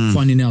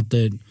finding out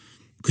that,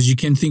 because you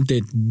can think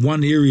that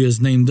one area is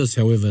named this,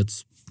 however,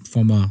 it's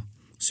from a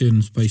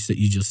certain space that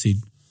you just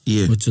said,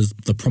 which is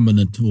the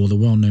prominent or the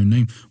well-known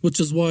name, which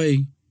is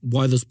why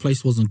this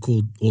place wasn't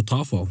called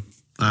Otawhao.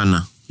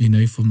 Ana.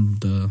 From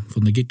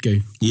the get-go.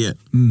 Yeah.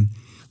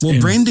 Well,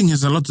 branding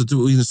has a lot to do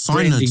with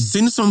signage.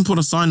 Send someone put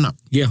a sign up.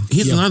 Yeah.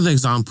 Here's another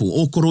example.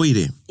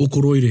 Okoroire.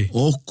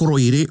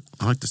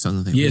 I like the sound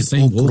of that. Yeah,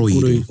 same.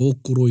 Okoroire.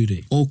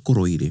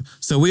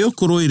 So where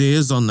Okoroire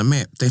is on the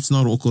map, that's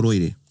not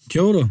Okoroire.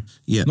 Kia ora.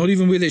 Yeah. Not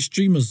even where that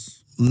stream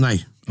is. No.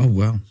 Oh,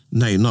 wow.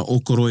 No, not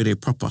Okoroire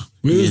proper.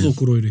 Where is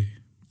Okoroire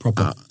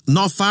proper?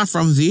 Not far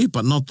from there,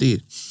 but not there.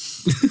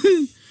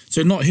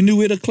 So not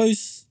Hinuera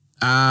close?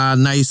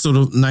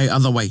 No,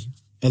 other way.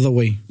 Other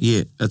way.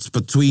 Yeah,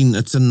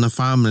 it's in the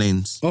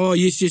farmlands. Oh,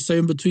 yes, so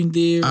in between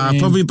there.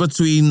 Probably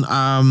between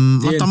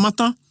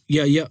Matamata.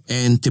 Yeah.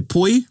 And Te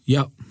Poi.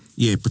 Yeah.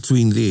 Yeah,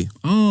 between there.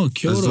 Oh,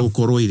 kia It's ora. all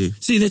koroire.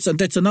 See, that's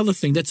another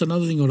thing. That's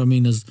another thing what I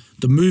mean is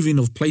the moving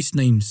of place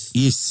names.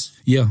 Yes.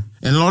 Yeah.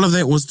 And a lot of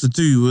that was to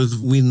do with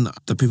when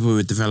the people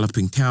were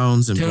developing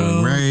towns and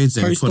building roads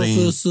and post putting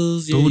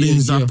offices,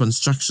 buildings up and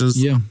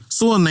structures. Yeah.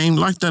 Saw a name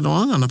like that, oh,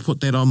 I'm going to put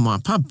that on my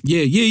pub.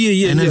 Yeah.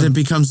 And then it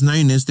becomes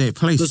known as that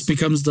place. This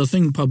becomes the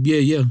thing pub,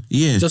 yeah.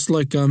 Yeah. Just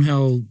like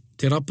how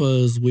Te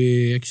Rapa is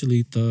where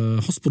actually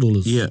the hospital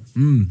is. Yeah.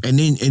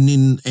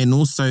 And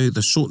also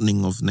the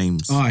shortening of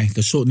names. Aye,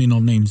 the shortening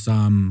of names.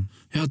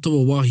 Hea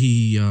tawa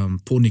wahi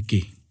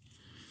pōneke.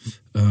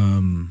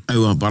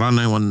 But I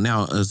know one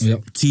now is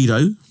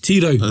Tiro.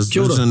 Tiro, Is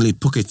kia ora. originally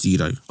Puke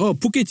Tiro. Oh,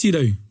 Puke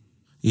Tiro.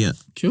 Yeah.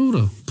 Kia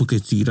ora. Puke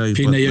Tiro.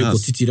 Pēnei au ko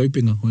titi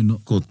raupenga, hoi no.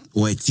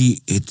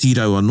 He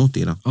Tiro anō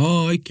tērā.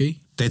 Oh, okay.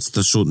 That's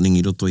the shortening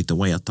I roto I te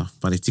waiata,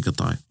 pare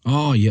tikatai.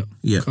 Oh, yeah.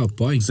 Yeah. Ka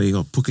pai. So you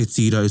got Puke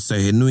Tiro, so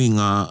he nui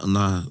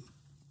ngā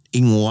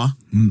ingoa,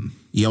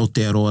 I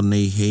Aotearoa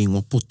nei he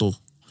ingoa poto,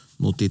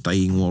 no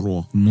tētai ingoa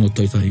roa. No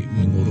taitai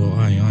ngoro,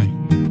 ai.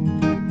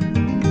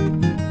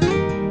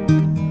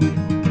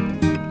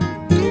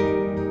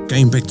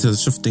 Going back to the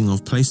shifting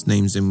of place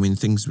names and when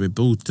things were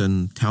built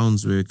and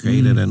towns were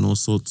created and all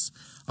sorts,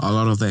 a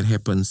lot of that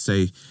happens. So,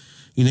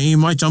 you know, you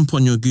might jump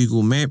on your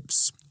Google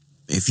Maps,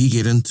 if you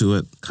get into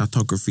it,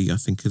 cartography, I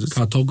think it is.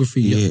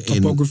 Cartography, yeah.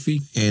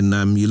 Topography.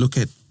 And you look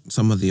at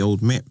some of the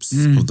old maps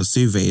of the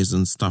surveys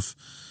and stuff,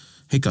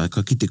 heka,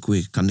 ka kite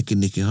koe, ka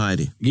neke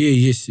haere. Yeah,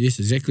 yes,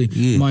 exactly.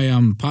 Yeah.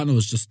 My partner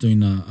was just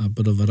doing a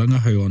bit of a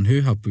rangahau on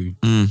her hapu.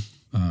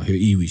 Her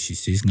iwi, she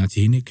says,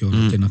 Ngāti Hine, kia ora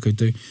tēnā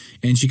koutou.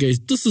 And she goes,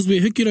 this is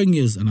where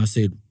Hikurangi is. And I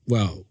said,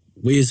 well,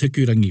 where's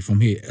Hikurangi from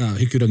here?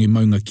 Hikurangi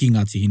maunga ki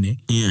Ngāti Hine.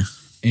 Yeah.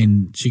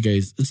 And she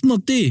goes, it's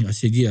not there. I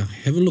said, yeah,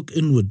 have a look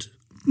inward.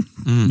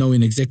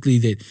 Knowing exactly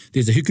that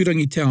there's a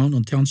Hikurangi town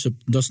on township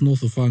just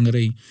north of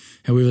Whangarei.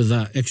 However,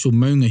 the actual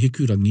maunga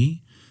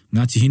Hikurangi,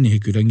 Ngāti Hine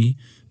Hikurangi,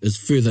 is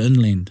further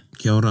inland.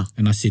 Kia ora.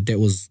 And I said that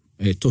was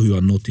tohu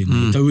anō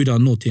tēnā. He tauira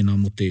anō tēnā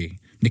mo te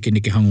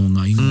neke hango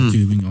ngā ingoa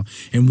tūwinga.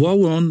 And while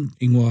we're on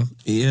ingoa,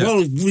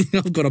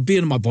 I've got a beer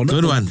in my bonnet.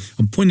 Good one.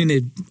 I'm pointing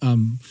at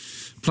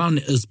plant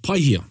is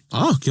paihia.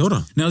 Oh, kia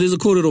ora. Now, there's a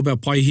kōrero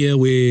about paihia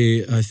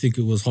where I think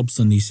it was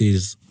Hobson,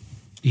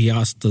 he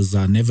asked his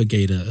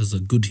navigator, is a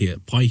good here,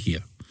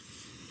 paihia,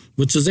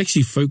 which is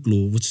actually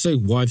folklore, which is a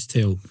wives'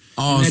 tale.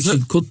 Oh, and is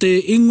actually, it? ko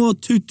te ingoa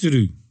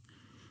tūturu,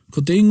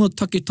 ko te ingoa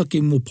take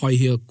mō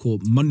paihia ko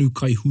Manu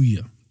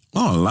Kaihuia.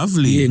 Oh,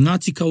 lovely. Yeah,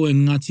 Ngāti Kaua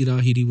and Ngāti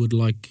Rahiri would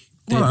like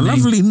that What a name.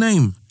 lovely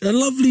name. A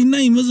lovely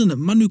name, isn't it?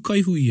 Manu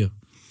Kaihuia.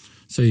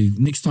 So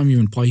next time you're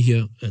in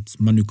Paihia, it's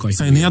Manu Kaihuia.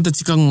 So, nea te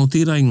tikanga o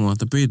tērā ingoa,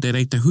 the bird that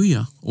ate a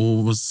huia,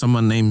 or was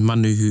someone named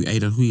Manu who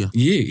ate a huia?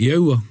 Yeah,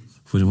 iaua.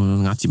 Well,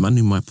 Ngāti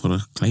Manu might put a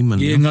claim in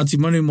Yeah, there. Ngāti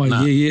Manu mai,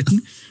 yeah.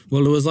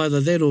 Well, it was either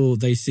that or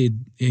they said,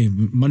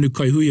 Manu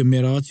Kaihuia me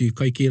rā atu,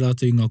 kai ke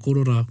rātu i ngā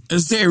korora.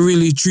 Is that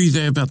really true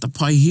there about the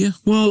pai here?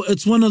 Well,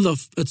 it's one of the...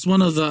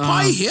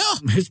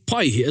 Paihia? It's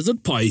Paihia. Is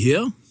it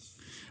Paihia?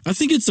 I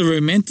think it's a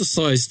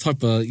romanticized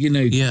type of,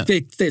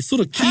 that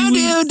sort of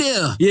Kiwi... How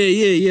do?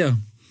 Yeah.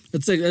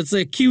 It's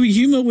a Kiwi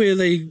humour where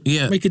they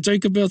Yeah. make a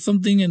joke about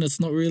something and it's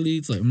not really,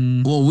 it's like,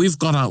 Well, we've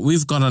got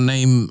a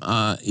name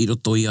I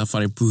roto i a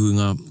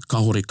wharepuhunga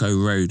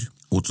Kahorekau Road,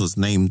 which was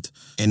named,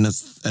 and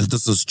this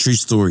is a true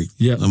story.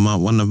 Yeah.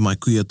 One of my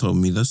kuia told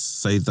me this.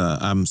 So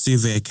the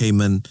surveyor came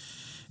in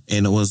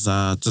and it was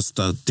just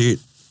a dirt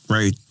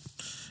road,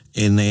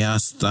 and they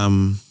asked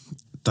the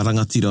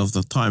rangatira of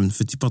the time,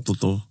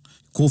 Whitipatoto,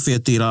 ko whea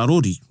te rā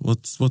rori,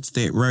 what's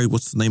that road,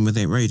 what's the name of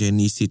that road? And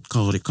he said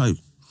Kahorekau.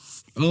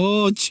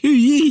 oh, true,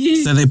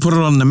 yeah. So they put it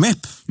on the map.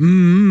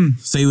 Mm-hmm.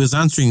 So he was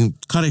answering,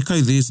 Karekau,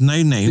 there's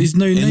no name. There's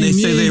no name, And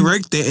so yeah. they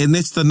wrote that, and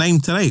that's the name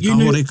today,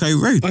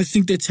 Kahorekau Road. I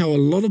think that's how a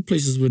lot of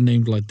places were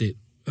named like that.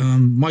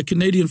 My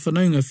Canadian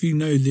whanaunga, if you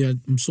know,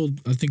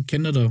 I think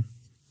Canada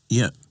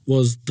Yeah.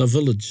 was the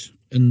village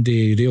in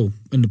their reo,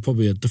 in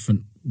probably a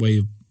different way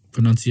of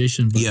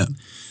pronunciation, but Yeah.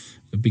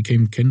 it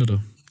became Canada.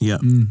 Yeah.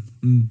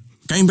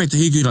 Going back to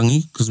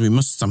Hikurangi, because we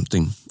missed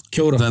something.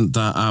 Kia ora.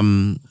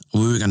 We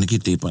were going to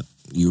get there, but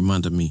you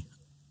reminded me,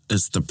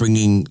 is the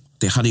bringing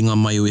te haringa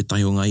mai o e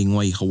tahi o ngā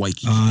ingoa i Hawaii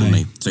ki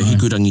konei. So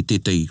Hikurangi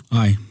tētei.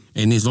 Ai.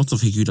 And there's lots of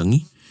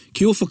Hikurangi.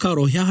 Ki o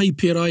whakaro, hea hai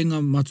pērā i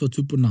ngā mātua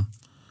tūpuna.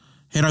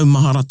 He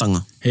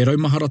raumaharatanga. He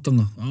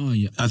raumaharatanga.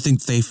 Yeah. I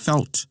think they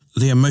felt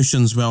their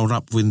emotions welled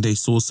up when they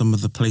saw some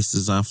of the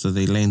places after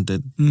they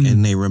landed,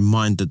 and they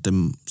reminded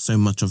them so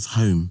much of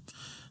home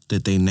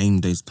that they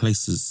named those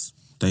places,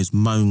 those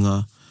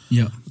maunga,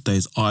 Yeah.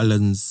 those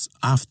islands,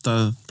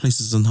 after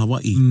places in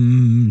Hawaii.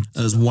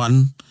 As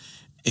one,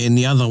 and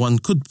the other one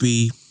would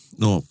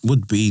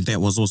be, that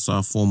was also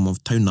a form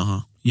of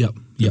taunaha. Yep.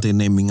 That they're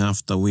naming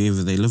after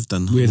wherever they lived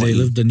in Where Hawaii. they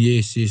lived in,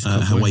 yes.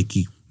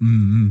 Hawaii.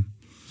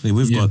 So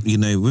we've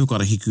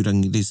got a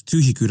hikurangi. There's two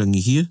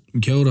hikurangi here.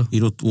 Kia ora.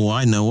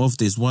 I know of.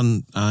 There's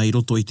one i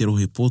roto i te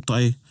rohe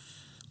pōtai,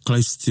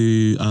 close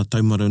to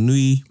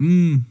Taumaranui,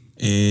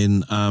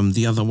 and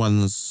the other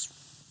one's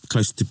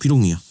close to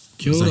Pirongia.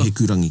 Kia It's a ora.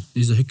 hikurangi.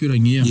 There's a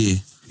hikurangi, Yeah.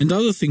 And the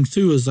other thing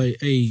too is And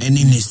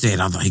then there's that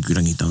other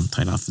hikurangi down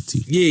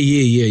Tairāwhiti. Yeah.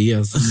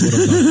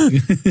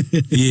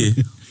 Yeah.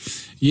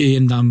 Yeah,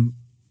 and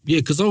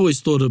because I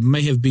always thought it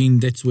may have been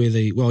that's where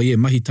they,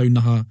 mahi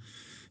taunaha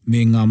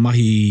me ngā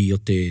mahi o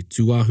te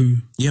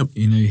tuahu. Yep.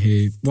 You know,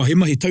 he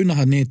mahi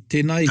taunaha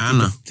tēnā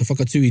te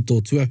whakatui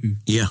tō tuahu.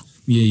 Yeah.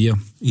 Yeah.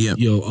 Yep.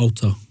 Your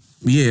altar.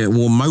 Yeah,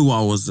 well,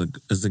 Maua was an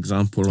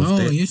example of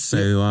that. Yes, so,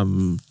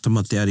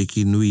 Tamate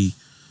Ariki Nui,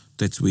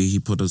 that's where he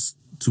put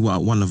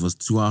one of his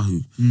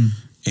tuahu.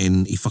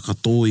 And I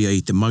whakatoia I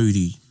te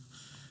Māori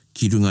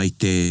ki runga i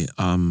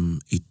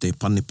te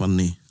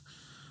pane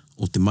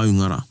o te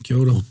maungara. Kia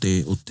ora. O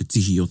te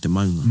tihi o te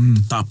maunga.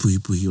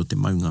 Tāpuhipuhi o te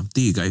maunga.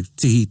 There you go.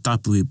 Tihi,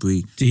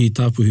 tāpuhipuhi. Tihi,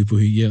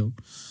 tāpuhipuhi, yeah.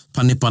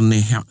 Pane,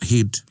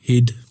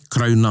 head.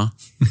 Krauna.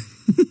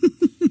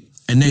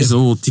 And that's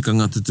all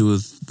tikanga to do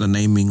with the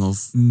naming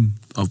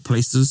of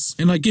places.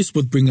 And I guess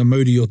with bring a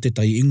Māori o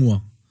tētai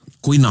ingoa.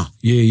 Koina.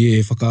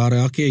 Yeah,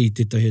 whakaare ake i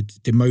tētai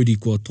te Māori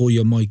kua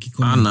toia mai ki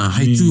kona. Ana,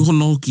 hei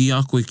tūhono ki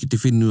a koe ki te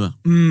whenua.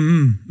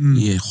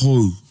 Yeah,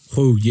 hou.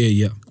 Hou,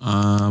 yeah.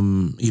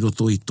 I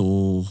roto i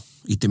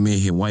te mea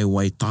he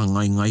waiwai tā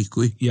ngai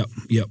koe.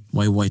 Yep.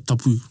 Waiwai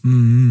tapu.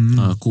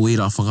 Ko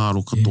era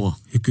whakaaro katoa.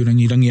 He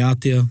kurangi rangi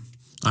Ātea.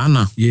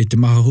 Ana. Yeah, te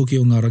maha hoki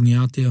o ngā rangi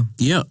Ātea.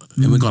 Yeah,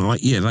 and we got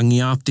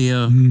rangi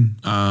Ātea,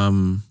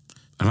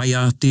 rai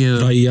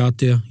Ātea. Rai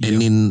Ātea, yeah.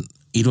 And then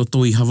I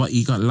roto i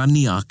Hawaii got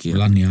lani Ākea.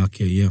 Lani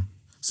Ākea, yeah.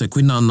 So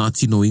koina nā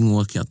tino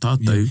ingoa kia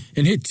tātou. Yeah.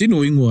 And he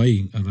tino ingoa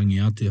a rangi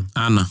Ātea.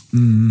 Ana.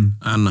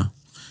 Ana.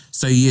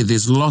 So yeah,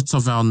 there's lots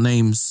of our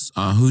names,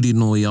 huri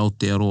no i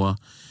Aotearoa,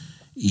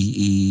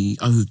 I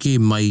ahu ke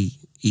mai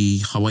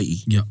I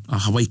Hawaii. Yeah.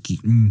 Hawaiki.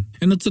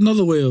 And it's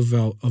another way of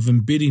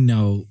embedding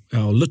our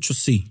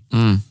literacy,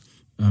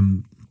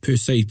 per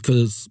se,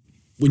 because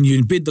when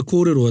you embed the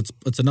kōrero,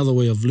 it's another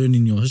way of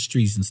learning your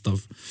histories and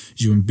stuff.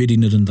 You're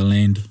embedding it in the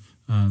land,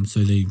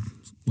 so they,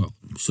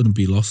 shouldn't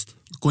be lost.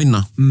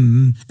 Koina.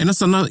 And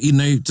it's another,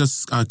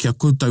 just kia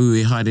koutou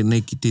e haere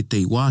nei ki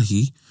tētei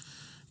wāhi,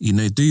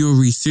 do your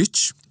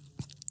research,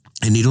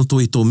 and I roto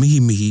I tō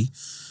mihi,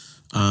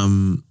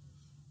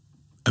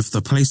 if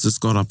the place has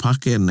got a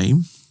Pākehā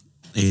name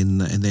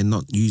and they're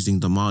not using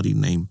the Māori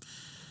name,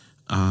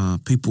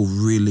 people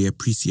really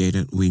appreciate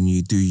it when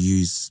you do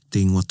use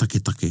te ingoa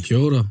take. Kia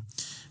ora.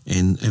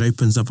 And it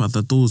opens up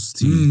other doors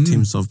to in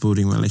terms of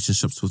building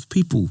relationships with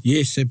people.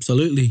 Yes,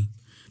 absolutely.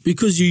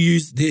 Because you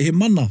use the he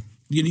mana.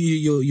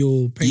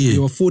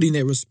 You're affording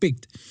that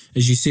respect,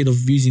 as you said,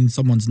 of using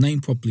someone's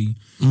name properly.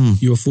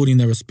 You're affording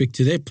that respect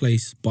to that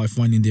place by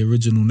finding the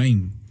original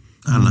name.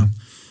 Ana.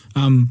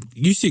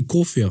 You said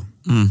kōwhia.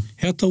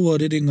 How taua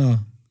rerenga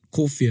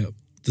kōwhia?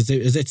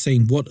 Is that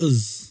saying what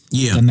is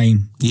the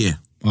name? Yeah.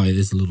 Oh,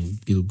 there's a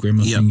little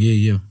grammar thing.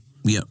 Yeah.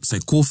 Yeah. So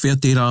kōwhia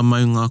tērā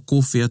maunga,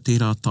 kōwhia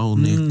tērā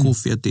taone,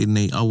 kōwhia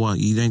tēnei awa.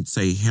 You don't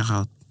say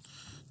heha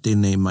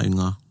tēnei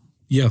maunga.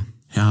 Yeah.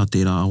 Heha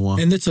tērā awa.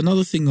 And that's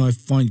another thing I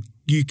find.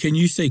 Can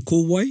you say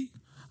kōwai?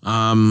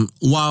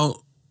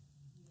 Well,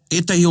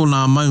 etahi o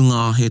nā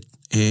maunga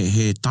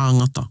he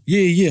tāngata.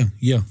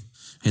 Yeah.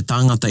 He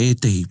tāngata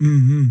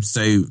etahi.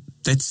 So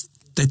that's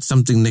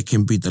something that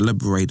can be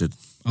deliberated.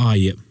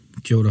 Yeah.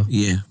 Kia ora.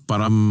 Yeah,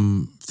 but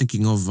I'm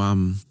thinking of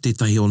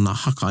tētahi o nā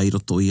haka I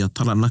roto I a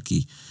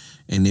Taranaki,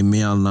 and e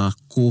mea nā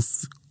ko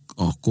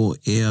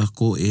ea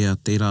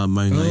tērā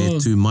maunga e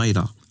tū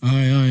maira.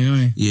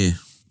 Ai. Yeah.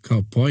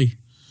 Ka pai.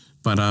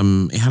 But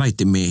e harai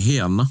te mea he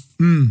ana.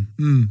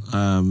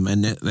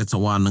 And that's a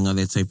wānanga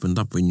that's opened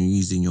up when you're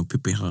using your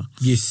pepeha.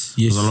 Yes.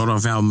 Because a lot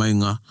of our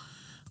maunga,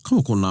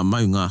 kama ko nā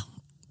maunga,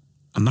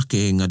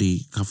 anake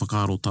engari ka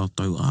whakaaro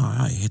tātou,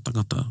 he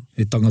tangata.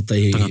 He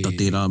tangata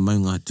tērā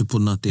maunga, he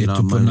tupuna tērā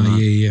maunga.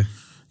 Yeah.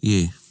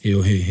 Yeah.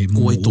 He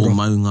Ko ai tō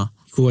maunga.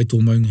 Ko ai tō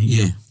maunga,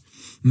 yeah.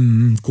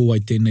 Ko ai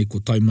tēnei, ko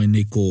taimai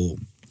nei, ko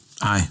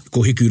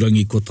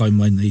hikurangi, ko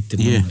taimai nei te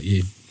maunga.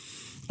 Yeah.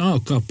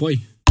 Ka pai.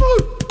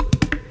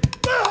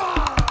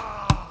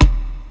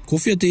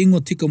 Kōwhia te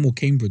ingoa tika mō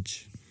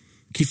Cambridge.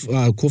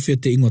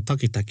 Kōwhia te ingoa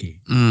take.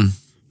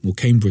 Mō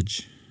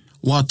Cambridge.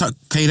 Wā,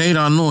 kei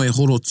reira anō e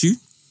horo tū.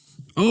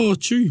 Oh,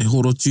 true. E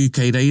horo tū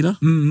kei reira.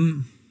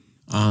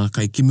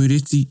 Kei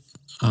kimureti.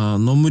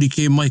 No muri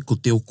ke mai ko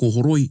te oko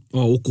horoi.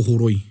 Oko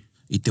horoi.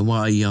 I te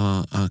wā I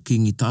a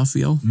Kingi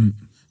Tāwhiao.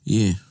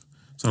 Yeah.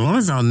 So a lot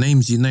of our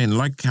names, and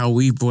like how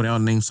we brought our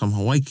names from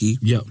Hawaii.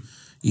 Yeah.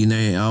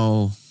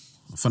 Our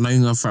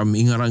whanaunga from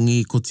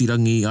Ingarangi,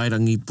 Kotirangi,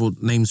 Airangi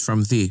brought names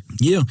from there.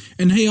 Yeah.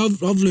 And hey,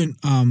 I've learned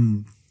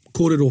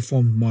kōrero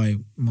from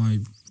my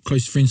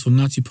close friends from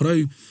Ngāti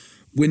Porou.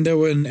 When they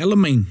were in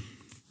Alamein,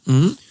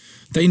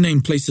 they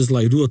named places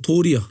like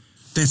Ruatoria.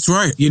 That's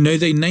right.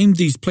 They named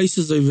these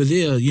places over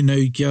there,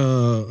 kia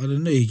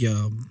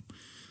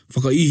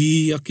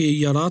whakaihi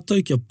ake I a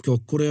rātou, kia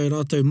kore ai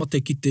rātou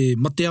mate ki te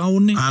mate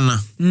aone. Ana.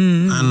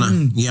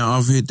 Yeah,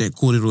 I've heard that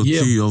kōrero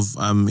too of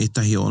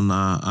etahi o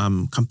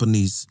nā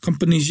companies.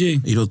 Companies, yeah.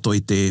 I roto I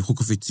te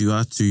hokowhitu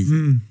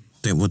atu.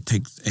 That would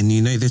take, and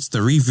that's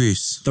the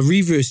reverse. The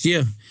reverse,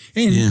 yeah.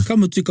 And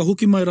kama tu ka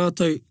hoki mai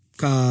rātou,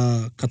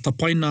 ka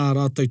tapaina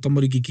rātou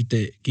tamariki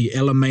ki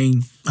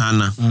Alamein,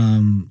 Ana.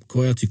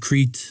 koe atu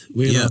Crete,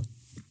 Yeah.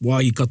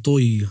 wā I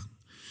katoa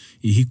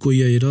I hiko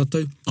ia I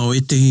rātou. O e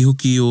tehi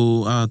hoki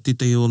o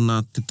tētahi o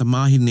nā te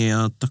tamahine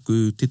a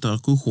taku te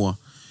Kuhua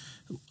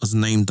was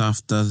named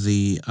after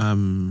the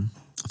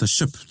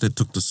ship that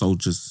took the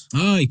soldiers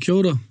Ai, kia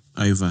ora.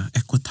 over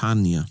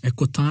Equitania.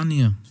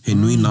 Equitania. He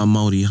nui nā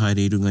Māori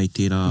haere runga I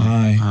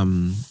Ai.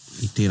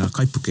 tērā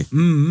kaipuke.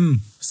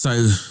 So,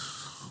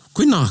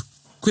 koina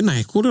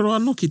e kōrero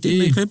anō ki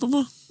tēnei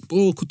kaipapa?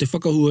 Ko te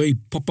whakahua I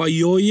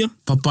Papaioia.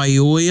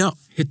 Papaioia.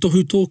 He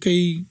tohu tō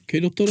kei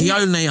roto? Ki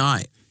au nei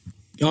ai.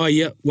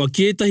 Ia. Wa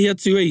ki etahi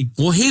atu ei.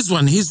 Well, here's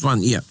one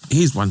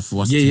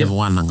for us to have a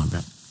wānanga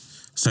about.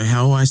 So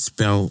how I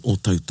spell o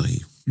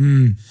tautahi.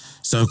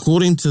 So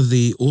according to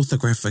the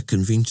orthographic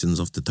conventions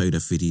of Te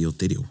Taurawhiri o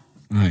Te Reo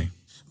Ai.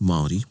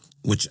 Māori,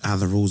 which are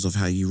the rules of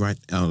how you write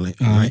Te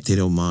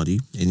Reo Māori,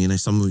 and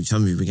some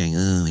of you were going,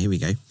 here we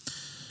go.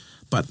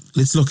 But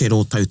let's look at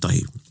o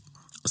tautahi.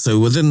 So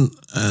within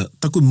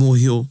taku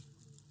mōhio,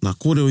 nā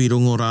kōrero I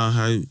rongo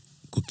rāhau,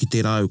 ko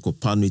kite rau, ko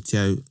pānui te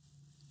au,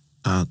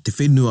 te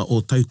whenua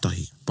o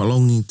tautahi,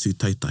 belonging to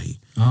tautahi.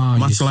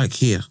 Much yes. like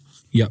here,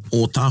 Yep.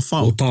 o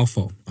tāwhao. O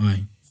tāwhao.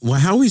 Ai. Well,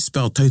 how we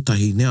spell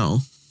tautahi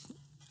now,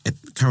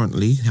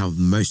 currently, how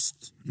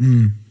most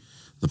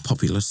the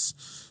populace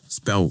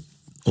spell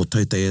o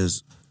tautahi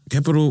is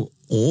capital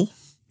O,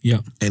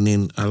 Yep. and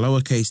then a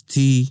lowercase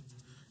t,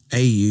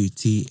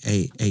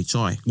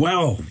 A-U-T-A-H-I.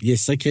 Wow.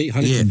 Yes, okay.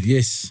 Hurricane. Yeah.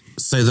 Yes.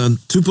 So the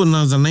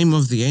tupuna, the name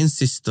of the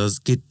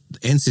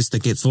ancestor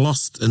gets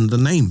lost in the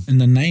name. In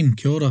the name,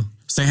 kia ora.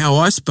 So how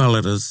I spell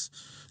it is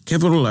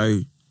capital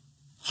O,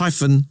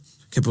 hyphen,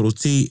 capital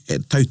T,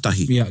 at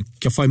tautahi. Yeah,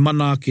 kia whai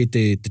mana ke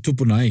te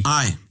tupuna, eh?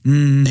 Aye.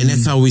 And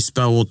that's how we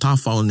spell o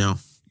tāwhao now.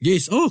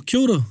 Yes. Oh, kia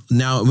ora.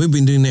 Now, we've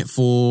been doing that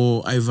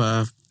for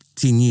over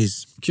 10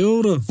 years Kia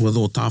ora. with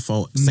o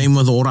tāwhao. Same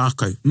with o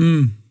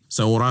rākau.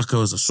 So o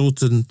rākau is a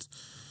shortened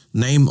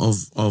name of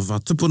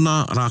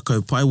tupuna, Rākau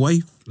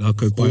Paiwai.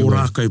 Rākau O Paiwai.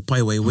 Rākau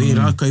Paiwai, where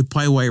Rākau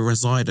Paiwai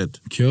resided.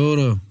 Kia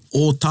ora.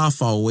 O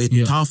tāwhao, where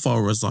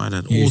tāwhao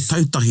resided. Yes. O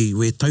tautahi,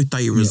 where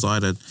tautahi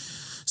resided.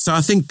 So I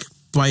think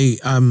by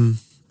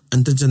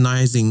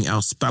indigenizing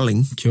our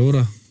spelling, Kia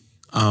ora.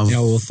 of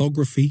Our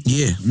orthography.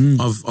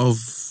 of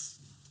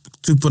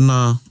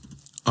tupuna,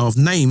 of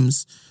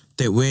names,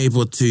 that we're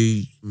able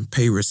to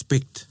pay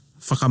respect,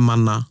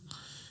 whakamana,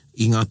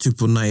 I ngā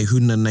tupuna e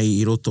huna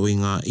nei I roto I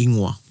ngā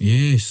ingoa.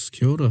 Yes,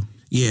 kia ora.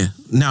 Yeah.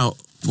 Now,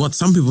 what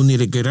some people need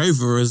to get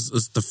over is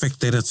the fact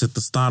that it's at the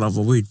start of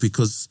a word,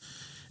 because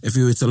if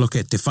you were to look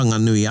at te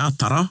whanganui a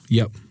tara,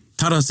 Yep.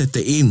 tara's at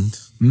the end.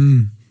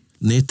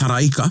 Ne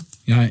taraika.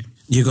 Right.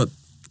 You got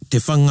te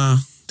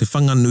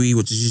whanganui,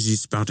 which is usually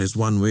spelled as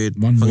one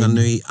word. One word.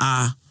 Whanganui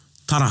a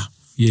tara.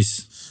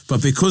 Yes.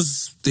 But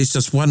because there's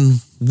just one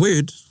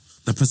word,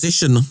 the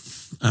possession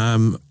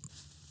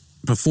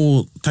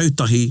before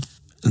tautahi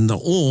and the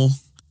o,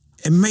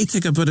 it may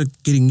take a bit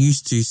of getting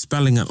used to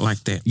spelling it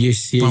like that.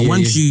 Yes, yeah, But yeah,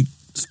 once yeah. you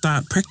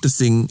start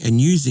practicing and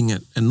using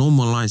it and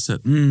normalise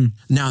it,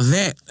 now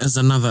that is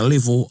another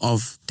level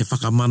of te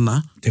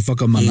whakamana Te I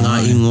whakamana.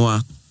 ngā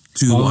ingoa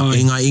tūwa, Ai.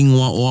 I ngā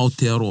ingoa o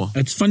Aotearoa.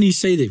 It's funny you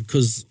say that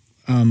because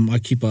I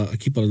keep a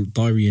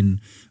diary and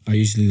I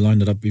usually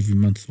line it up every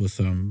month with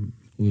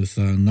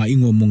ngā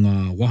ingoa mo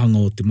ngā wahanga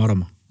o te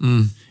marama.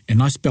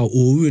 And I spell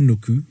o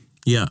uenuku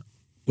Yeah.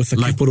 with a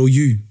Like- capital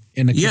U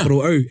and a Yeah.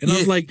 capital O. And I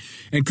was Yeah. like,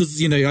 and because,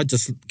 you know, I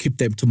just kept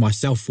that to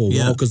myself for a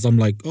while because I'm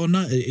like, oh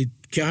no,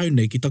 kia hau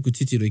nei, ki taku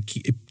titiro,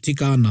 e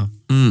tika ana,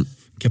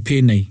 kia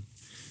pēnei.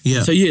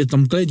 Yeah. So yeah,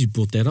 I'm glad you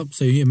brought that up.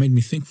 So yeah, it made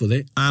me think for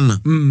that.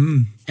 Ana.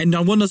 And I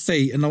want to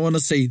say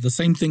the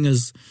same thing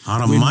as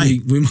Hara when mai.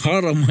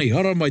 hara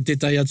mai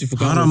tētai atu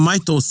whakaro. Hara mai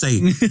tō sei.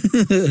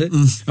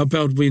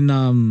 About when,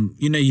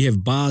 you know, you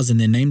have bars and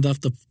they're named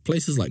after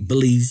places like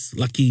Billy's,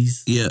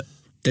 Lucky's. Yeah.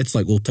 That's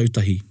like all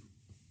tautahi.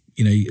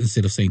 You know,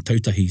 instead of saying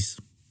tautahis,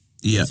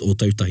 Yeah. it's all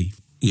tautahi.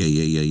 Yeah.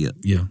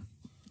 Yeah.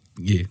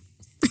 Yeah.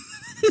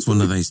 It's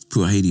one of those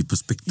puaheri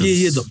perspectives.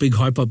 Yeah, the big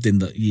hype up then,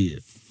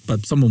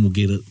 but someone will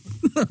get it.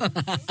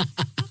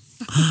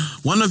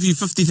 One of you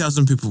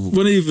 50,000 people will.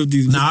 Whenever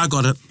these... Nah, I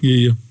got it.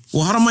 Yeah.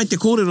 O hara mai te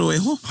kōrero e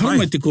ho. Hara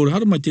mai te kore,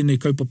 hara mai tēnei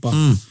kaupapa.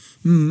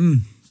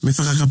 Me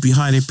whakakapi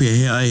haere pia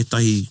hea e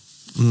tahi.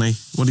 Nei,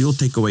 what are your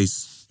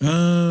takeaways?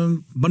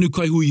 Manu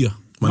Kaihuia.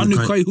 Manu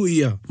Manu Kai-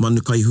 Kaihuia.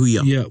 Manu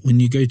Kaihuia. Yeah, when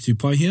you go to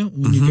Paihia,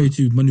 when you go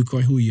to Manu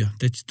Kaihuia,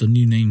 that's the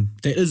new name.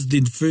 That is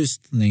the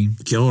first name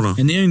Kia ora.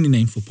 and the only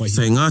name for Paihia.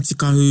 So Ngāti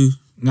Kahu.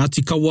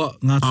 Ngāti Kawa,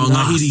 Ngāti Oh,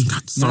 Rahiri.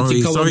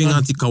 Sorry,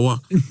 Ngāti Kawa.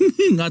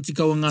 Ngāti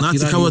Kawa, Ngāti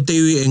Ngāti Kawa te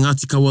iwi e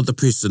Ngāti Kawa the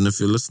person, if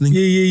you're listening.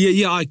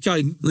 Yeah, ai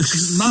kai.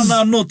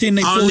 Nā, no,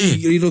 tēnei Oh,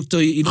 tōi ne. I roto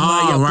I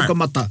runga ia right.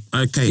 pukamata.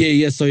 Okay.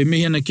 Yeah, so e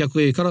mihi ana kia koe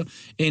e kara.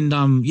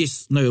 And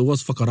yes, no, it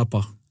was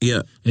whakarapa.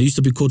 Yeah. It used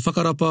to be called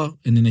whakarapa,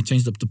 and then they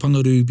changed it up to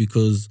pangaru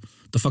because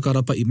the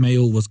whakarapa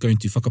email was going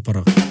to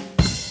whakapara.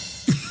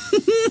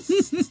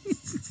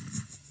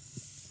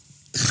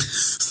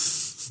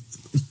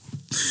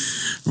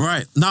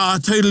 Right. No, I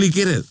totally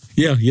get it.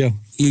 Yeah.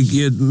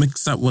 You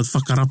mix up with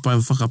whakarapa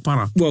and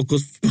whakapara. Well, ko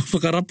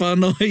whakarapa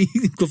ana ai,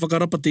 ko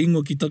whakarapa te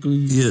ingoa ki taku.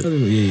 Yeah.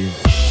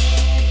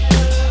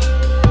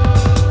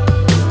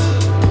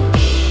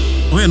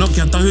 Oe no,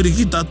 kia tahuri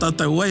ki tā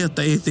tātou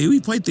waiata e te ui,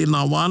 pai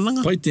tēnā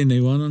wānanga. Pai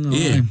tēnei wānanga,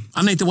 Yeah.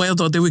 Anei te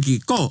waiata o te wiki,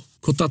 ko?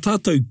 Ko tā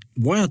tātou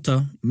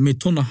waiata me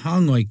tona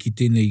hāngai ki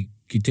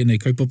tēnei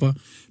kaupapa,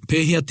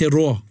 pēhea te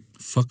roa,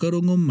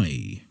 whakarongo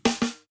mai.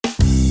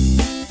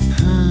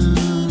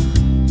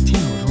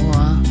 Tino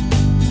roa,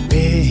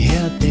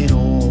 pēhea te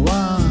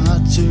roa,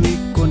 atu i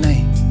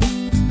konei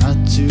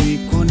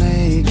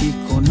ki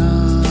kona.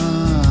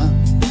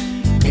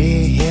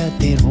 Pēhea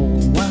te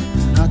roa,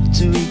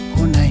 atu i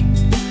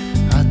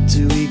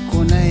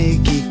konei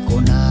ki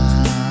kona.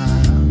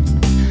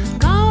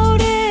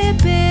 Kaore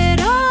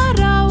pera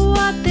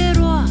raua te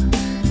roa,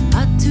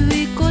 atu i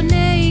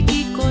konei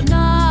ki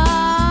kona.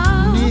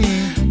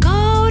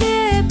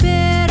 Kaore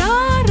pera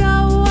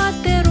raua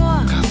te roa,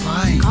 Ka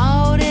pai.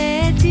 kaore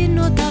e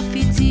tino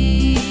tawhiti.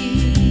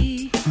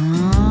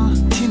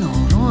 Tino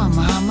roa,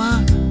 mama.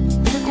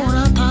 Te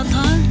kora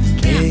tātai.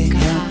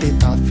 Pēhea te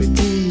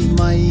tawhiti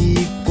mai i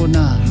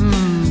kona.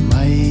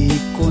 Mai i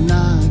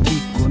kona ki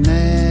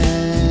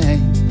konei.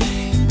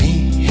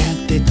 Pēhea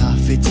te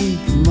tawhiti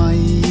mai i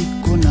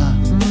kona.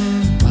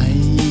 Mai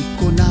i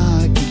kona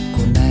ki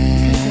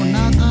konei. Ki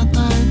kona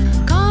tātai.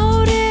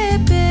 Kaore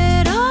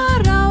pera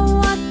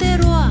raua te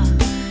roa,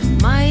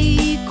 mai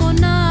i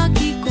kona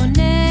ki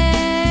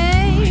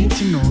konei.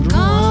 Tino roa.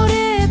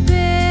 Kaore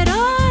pera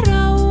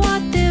raua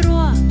te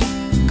roa,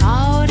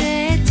 kaore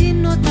e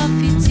tino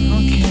tawhiti.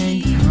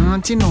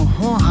 Tino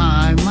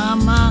hohai,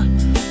 mama.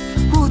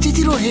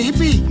 Titiro he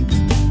hipi.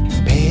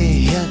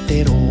 Pēhea te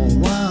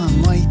roa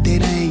mai te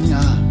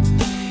reinga,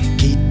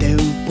 ki te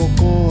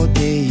upoko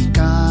te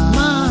ika.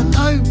 Mā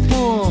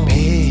taupo.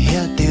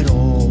 Pēhea te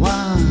roa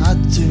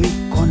atu i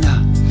kona,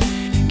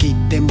 ki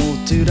te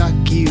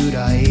moturaki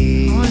ura e.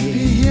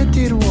 Pēhea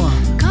te roa.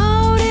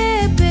 Kaore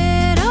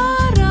pera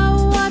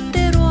raua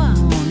te roa,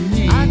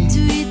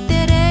 atu i te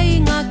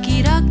reinga ki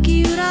raki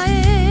ura e.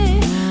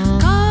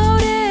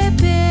 Kaore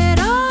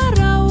pera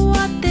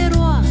raua te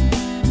roa,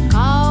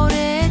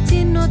 kaore e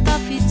tino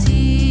tawhiti.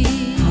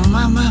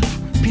 Mama,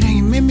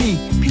 pirangi mimi,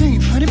 pirangi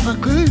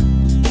wharepaku.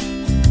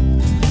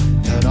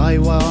 Te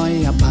raiwa ai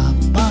a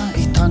papa i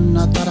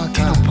tana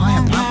taraka. Pai a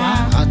papa.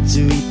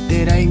 Atu i te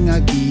reinga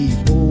ki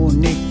o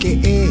neke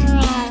e.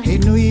 He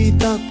nui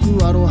taku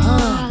aroha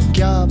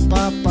kia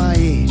papa e.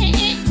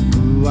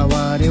 Kua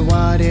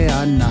ware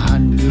ana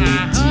hanu i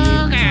tie.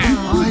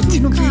 Ai,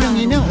 tino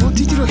pirangi nea, o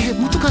titiro he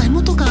motoka,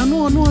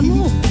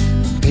 anō.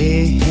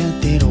 Pēhea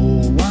te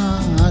roa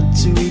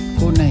atu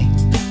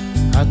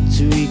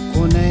i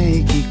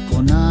konei ki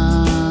kona.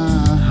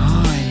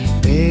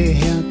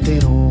 Pēhea te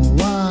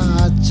roa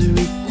atu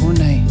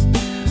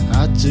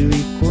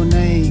i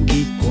konei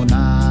ki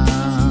kona.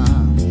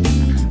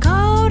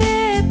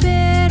 Kaore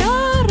pera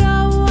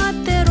raua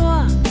te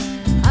roa,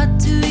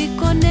 atu i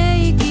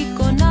konei ki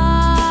kona.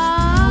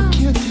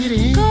 Kia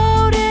tere.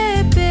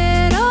 Kaore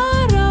pera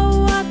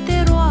raua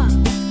te roa,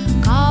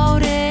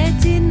 kaore e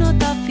tino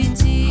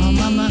tawhiti.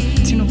 Mama,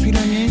 tino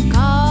pirangi.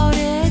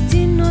 Kaore e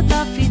tino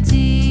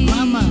tawhiti.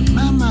 Mama,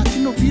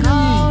 tino pirangi.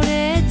 Kaore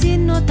e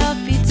tino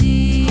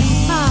tawhiti.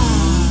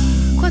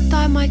 Kua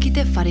tae mai ki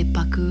te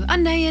wharepaku,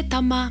 anei e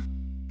tama.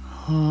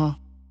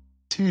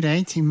 Too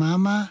late,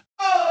 mama.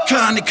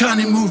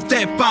 Kani move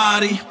that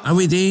body. Are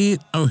we there?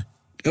 Awe,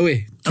 Are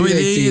we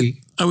there yet?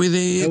 Are we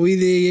there yet? Are we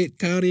there yet,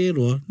 kāre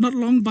roa? Not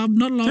long, bub,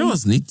 not long. That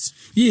was neat.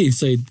 Yeah,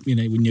 so,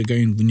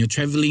 when you're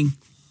travelling,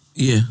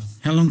 Yeah.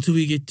 how long till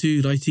we get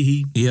to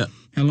Raitihi? Yeah.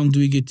 How long do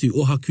we get to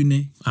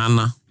Ohakune?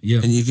 Ana.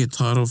 Yeah. And you get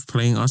tired of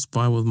playing I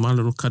Spy with my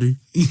little karu.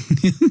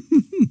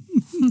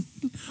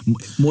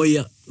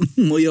 Moia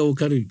o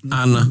karu.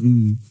 Ana.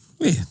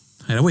 Yeah.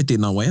 Hei rawe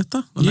tēnā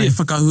waiata. Ana e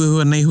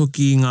whakahuahua nei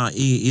hoki ngā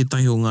e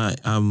tahi o ngā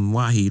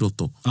wāhi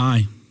roto.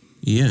 Ai.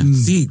 Yeah.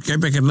 See, go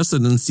back and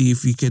listen and see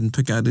if you can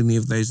pick out any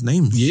of those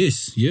names.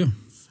 Yes, yeah.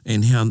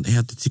 And how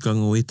te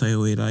tikanga o e tai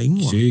o e rā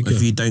ingoa. Sure.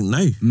 If you don't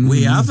know.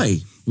 Where are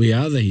they? Where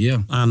are they, yeah.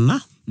 Ana.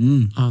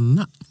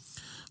 Ana.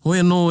 Hoi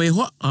anō e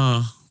hoa.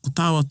 Ko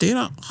tāua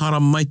tērā. Hara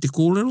mai te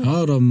kōrero.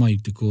 Hara mai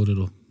te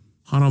kōrero.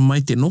 Hara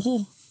mai te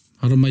noho.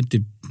 Hara mai te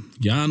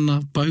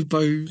Iana,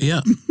 paupau.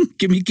 Yeah.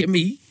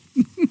 Kemi.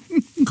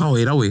 Kau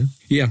e rawe.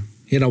 Yeah,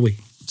 he rawe.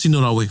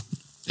 Tino rawe.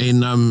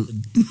 And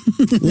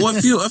well,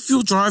 if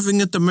you're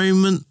driving at the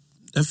moment,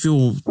 if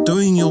you're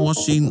doing your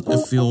washing,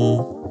 if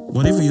you're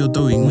whatever you're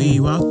doing, where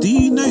you are, do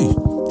you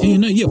know? Do you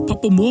know? Yeah,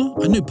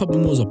 Papamoa. I know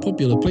Papamoa is a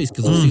popular place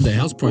because I've seen the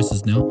house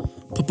prices now.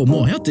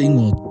 Papamoa, how te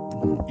ingoa,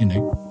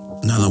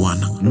 Another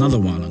wānanga. another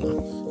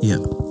wānanga. Yeah.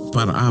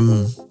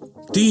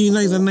 But do you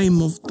know the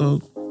name of the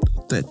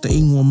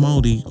ingoa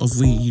Māori of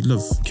where you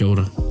live? Kia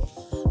ora.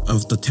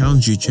 Of the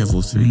towns you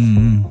travel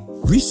through?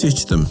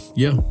 Research them.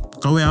 Yeah.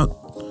 Go out,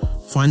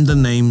 find the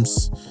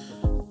names,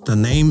 the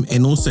name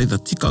and also the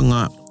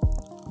tikanga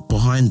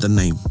behind the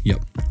name. Yep.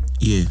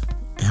 Yeah.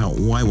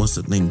 Why was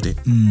it named that?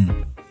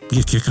 Ia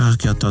kia kaha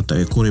kia tātou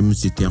e kore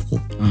musi te ako.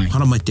 Ai.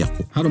 Haramai te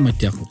ako. Haramai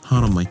te ako.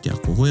 Haramai te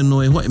ako. Hoi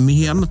anō e hoa e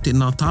mihi ana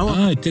tēnā tāua.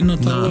 Ai, tēnā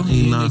tāua.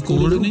 Nā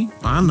kōrero.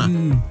 Ana.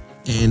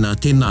 E nā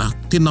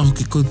tēnā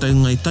hoki koutou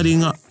ngai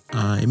taringa.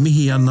 E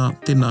mihi ana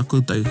tēnā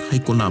koutou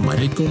heiko nā mai.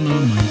 Heiko nā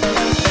mai.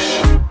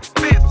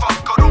 Bit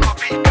whakaronga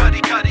pi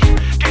kari kari.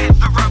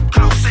 Gather up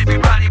close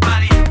everybody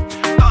buddy.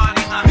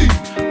 Taringa.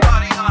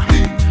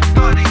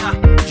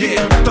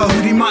 Yeah,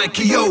 tahuri mai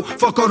ki o.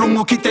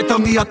 Whakarongo ki te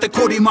tangi a te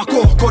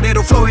korimako.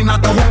 Kōrero flowing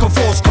out the hook of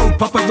force.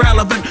 Kaupapa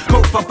relevant,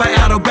 kaupapa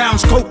out of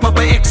bounds.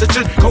 Kaupapa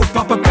exigent,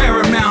 kaupapa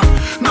paramount.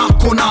 Nā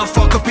ko nā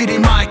whakapiri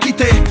mai ki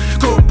te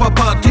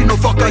kaupapa tino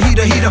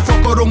whakahira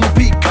whakarongo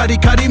pi kari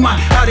kari mai.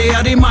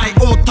 Hare mai,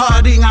 o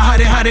taringa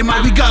hare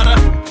mai. We gotta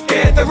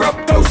gather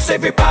up close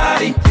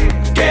everybody.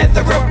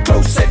 Gather up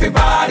close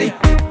everybody.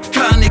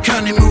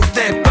 Kani move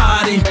that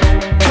body.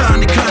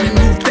 Kani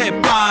move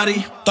that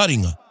body.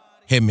 Taringa,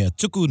 he mea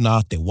tuku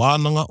nā te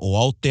wānanga o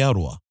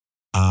Aotearoa,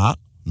 ā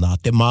nā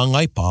te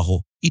māngai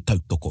pāho I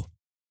tautoko.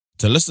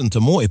 To listen to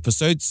more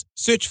episodes,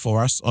 search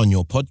for us on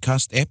your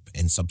podcast app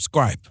and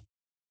subscribe.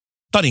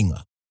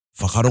 Taringa,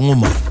 whakarongo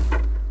mai.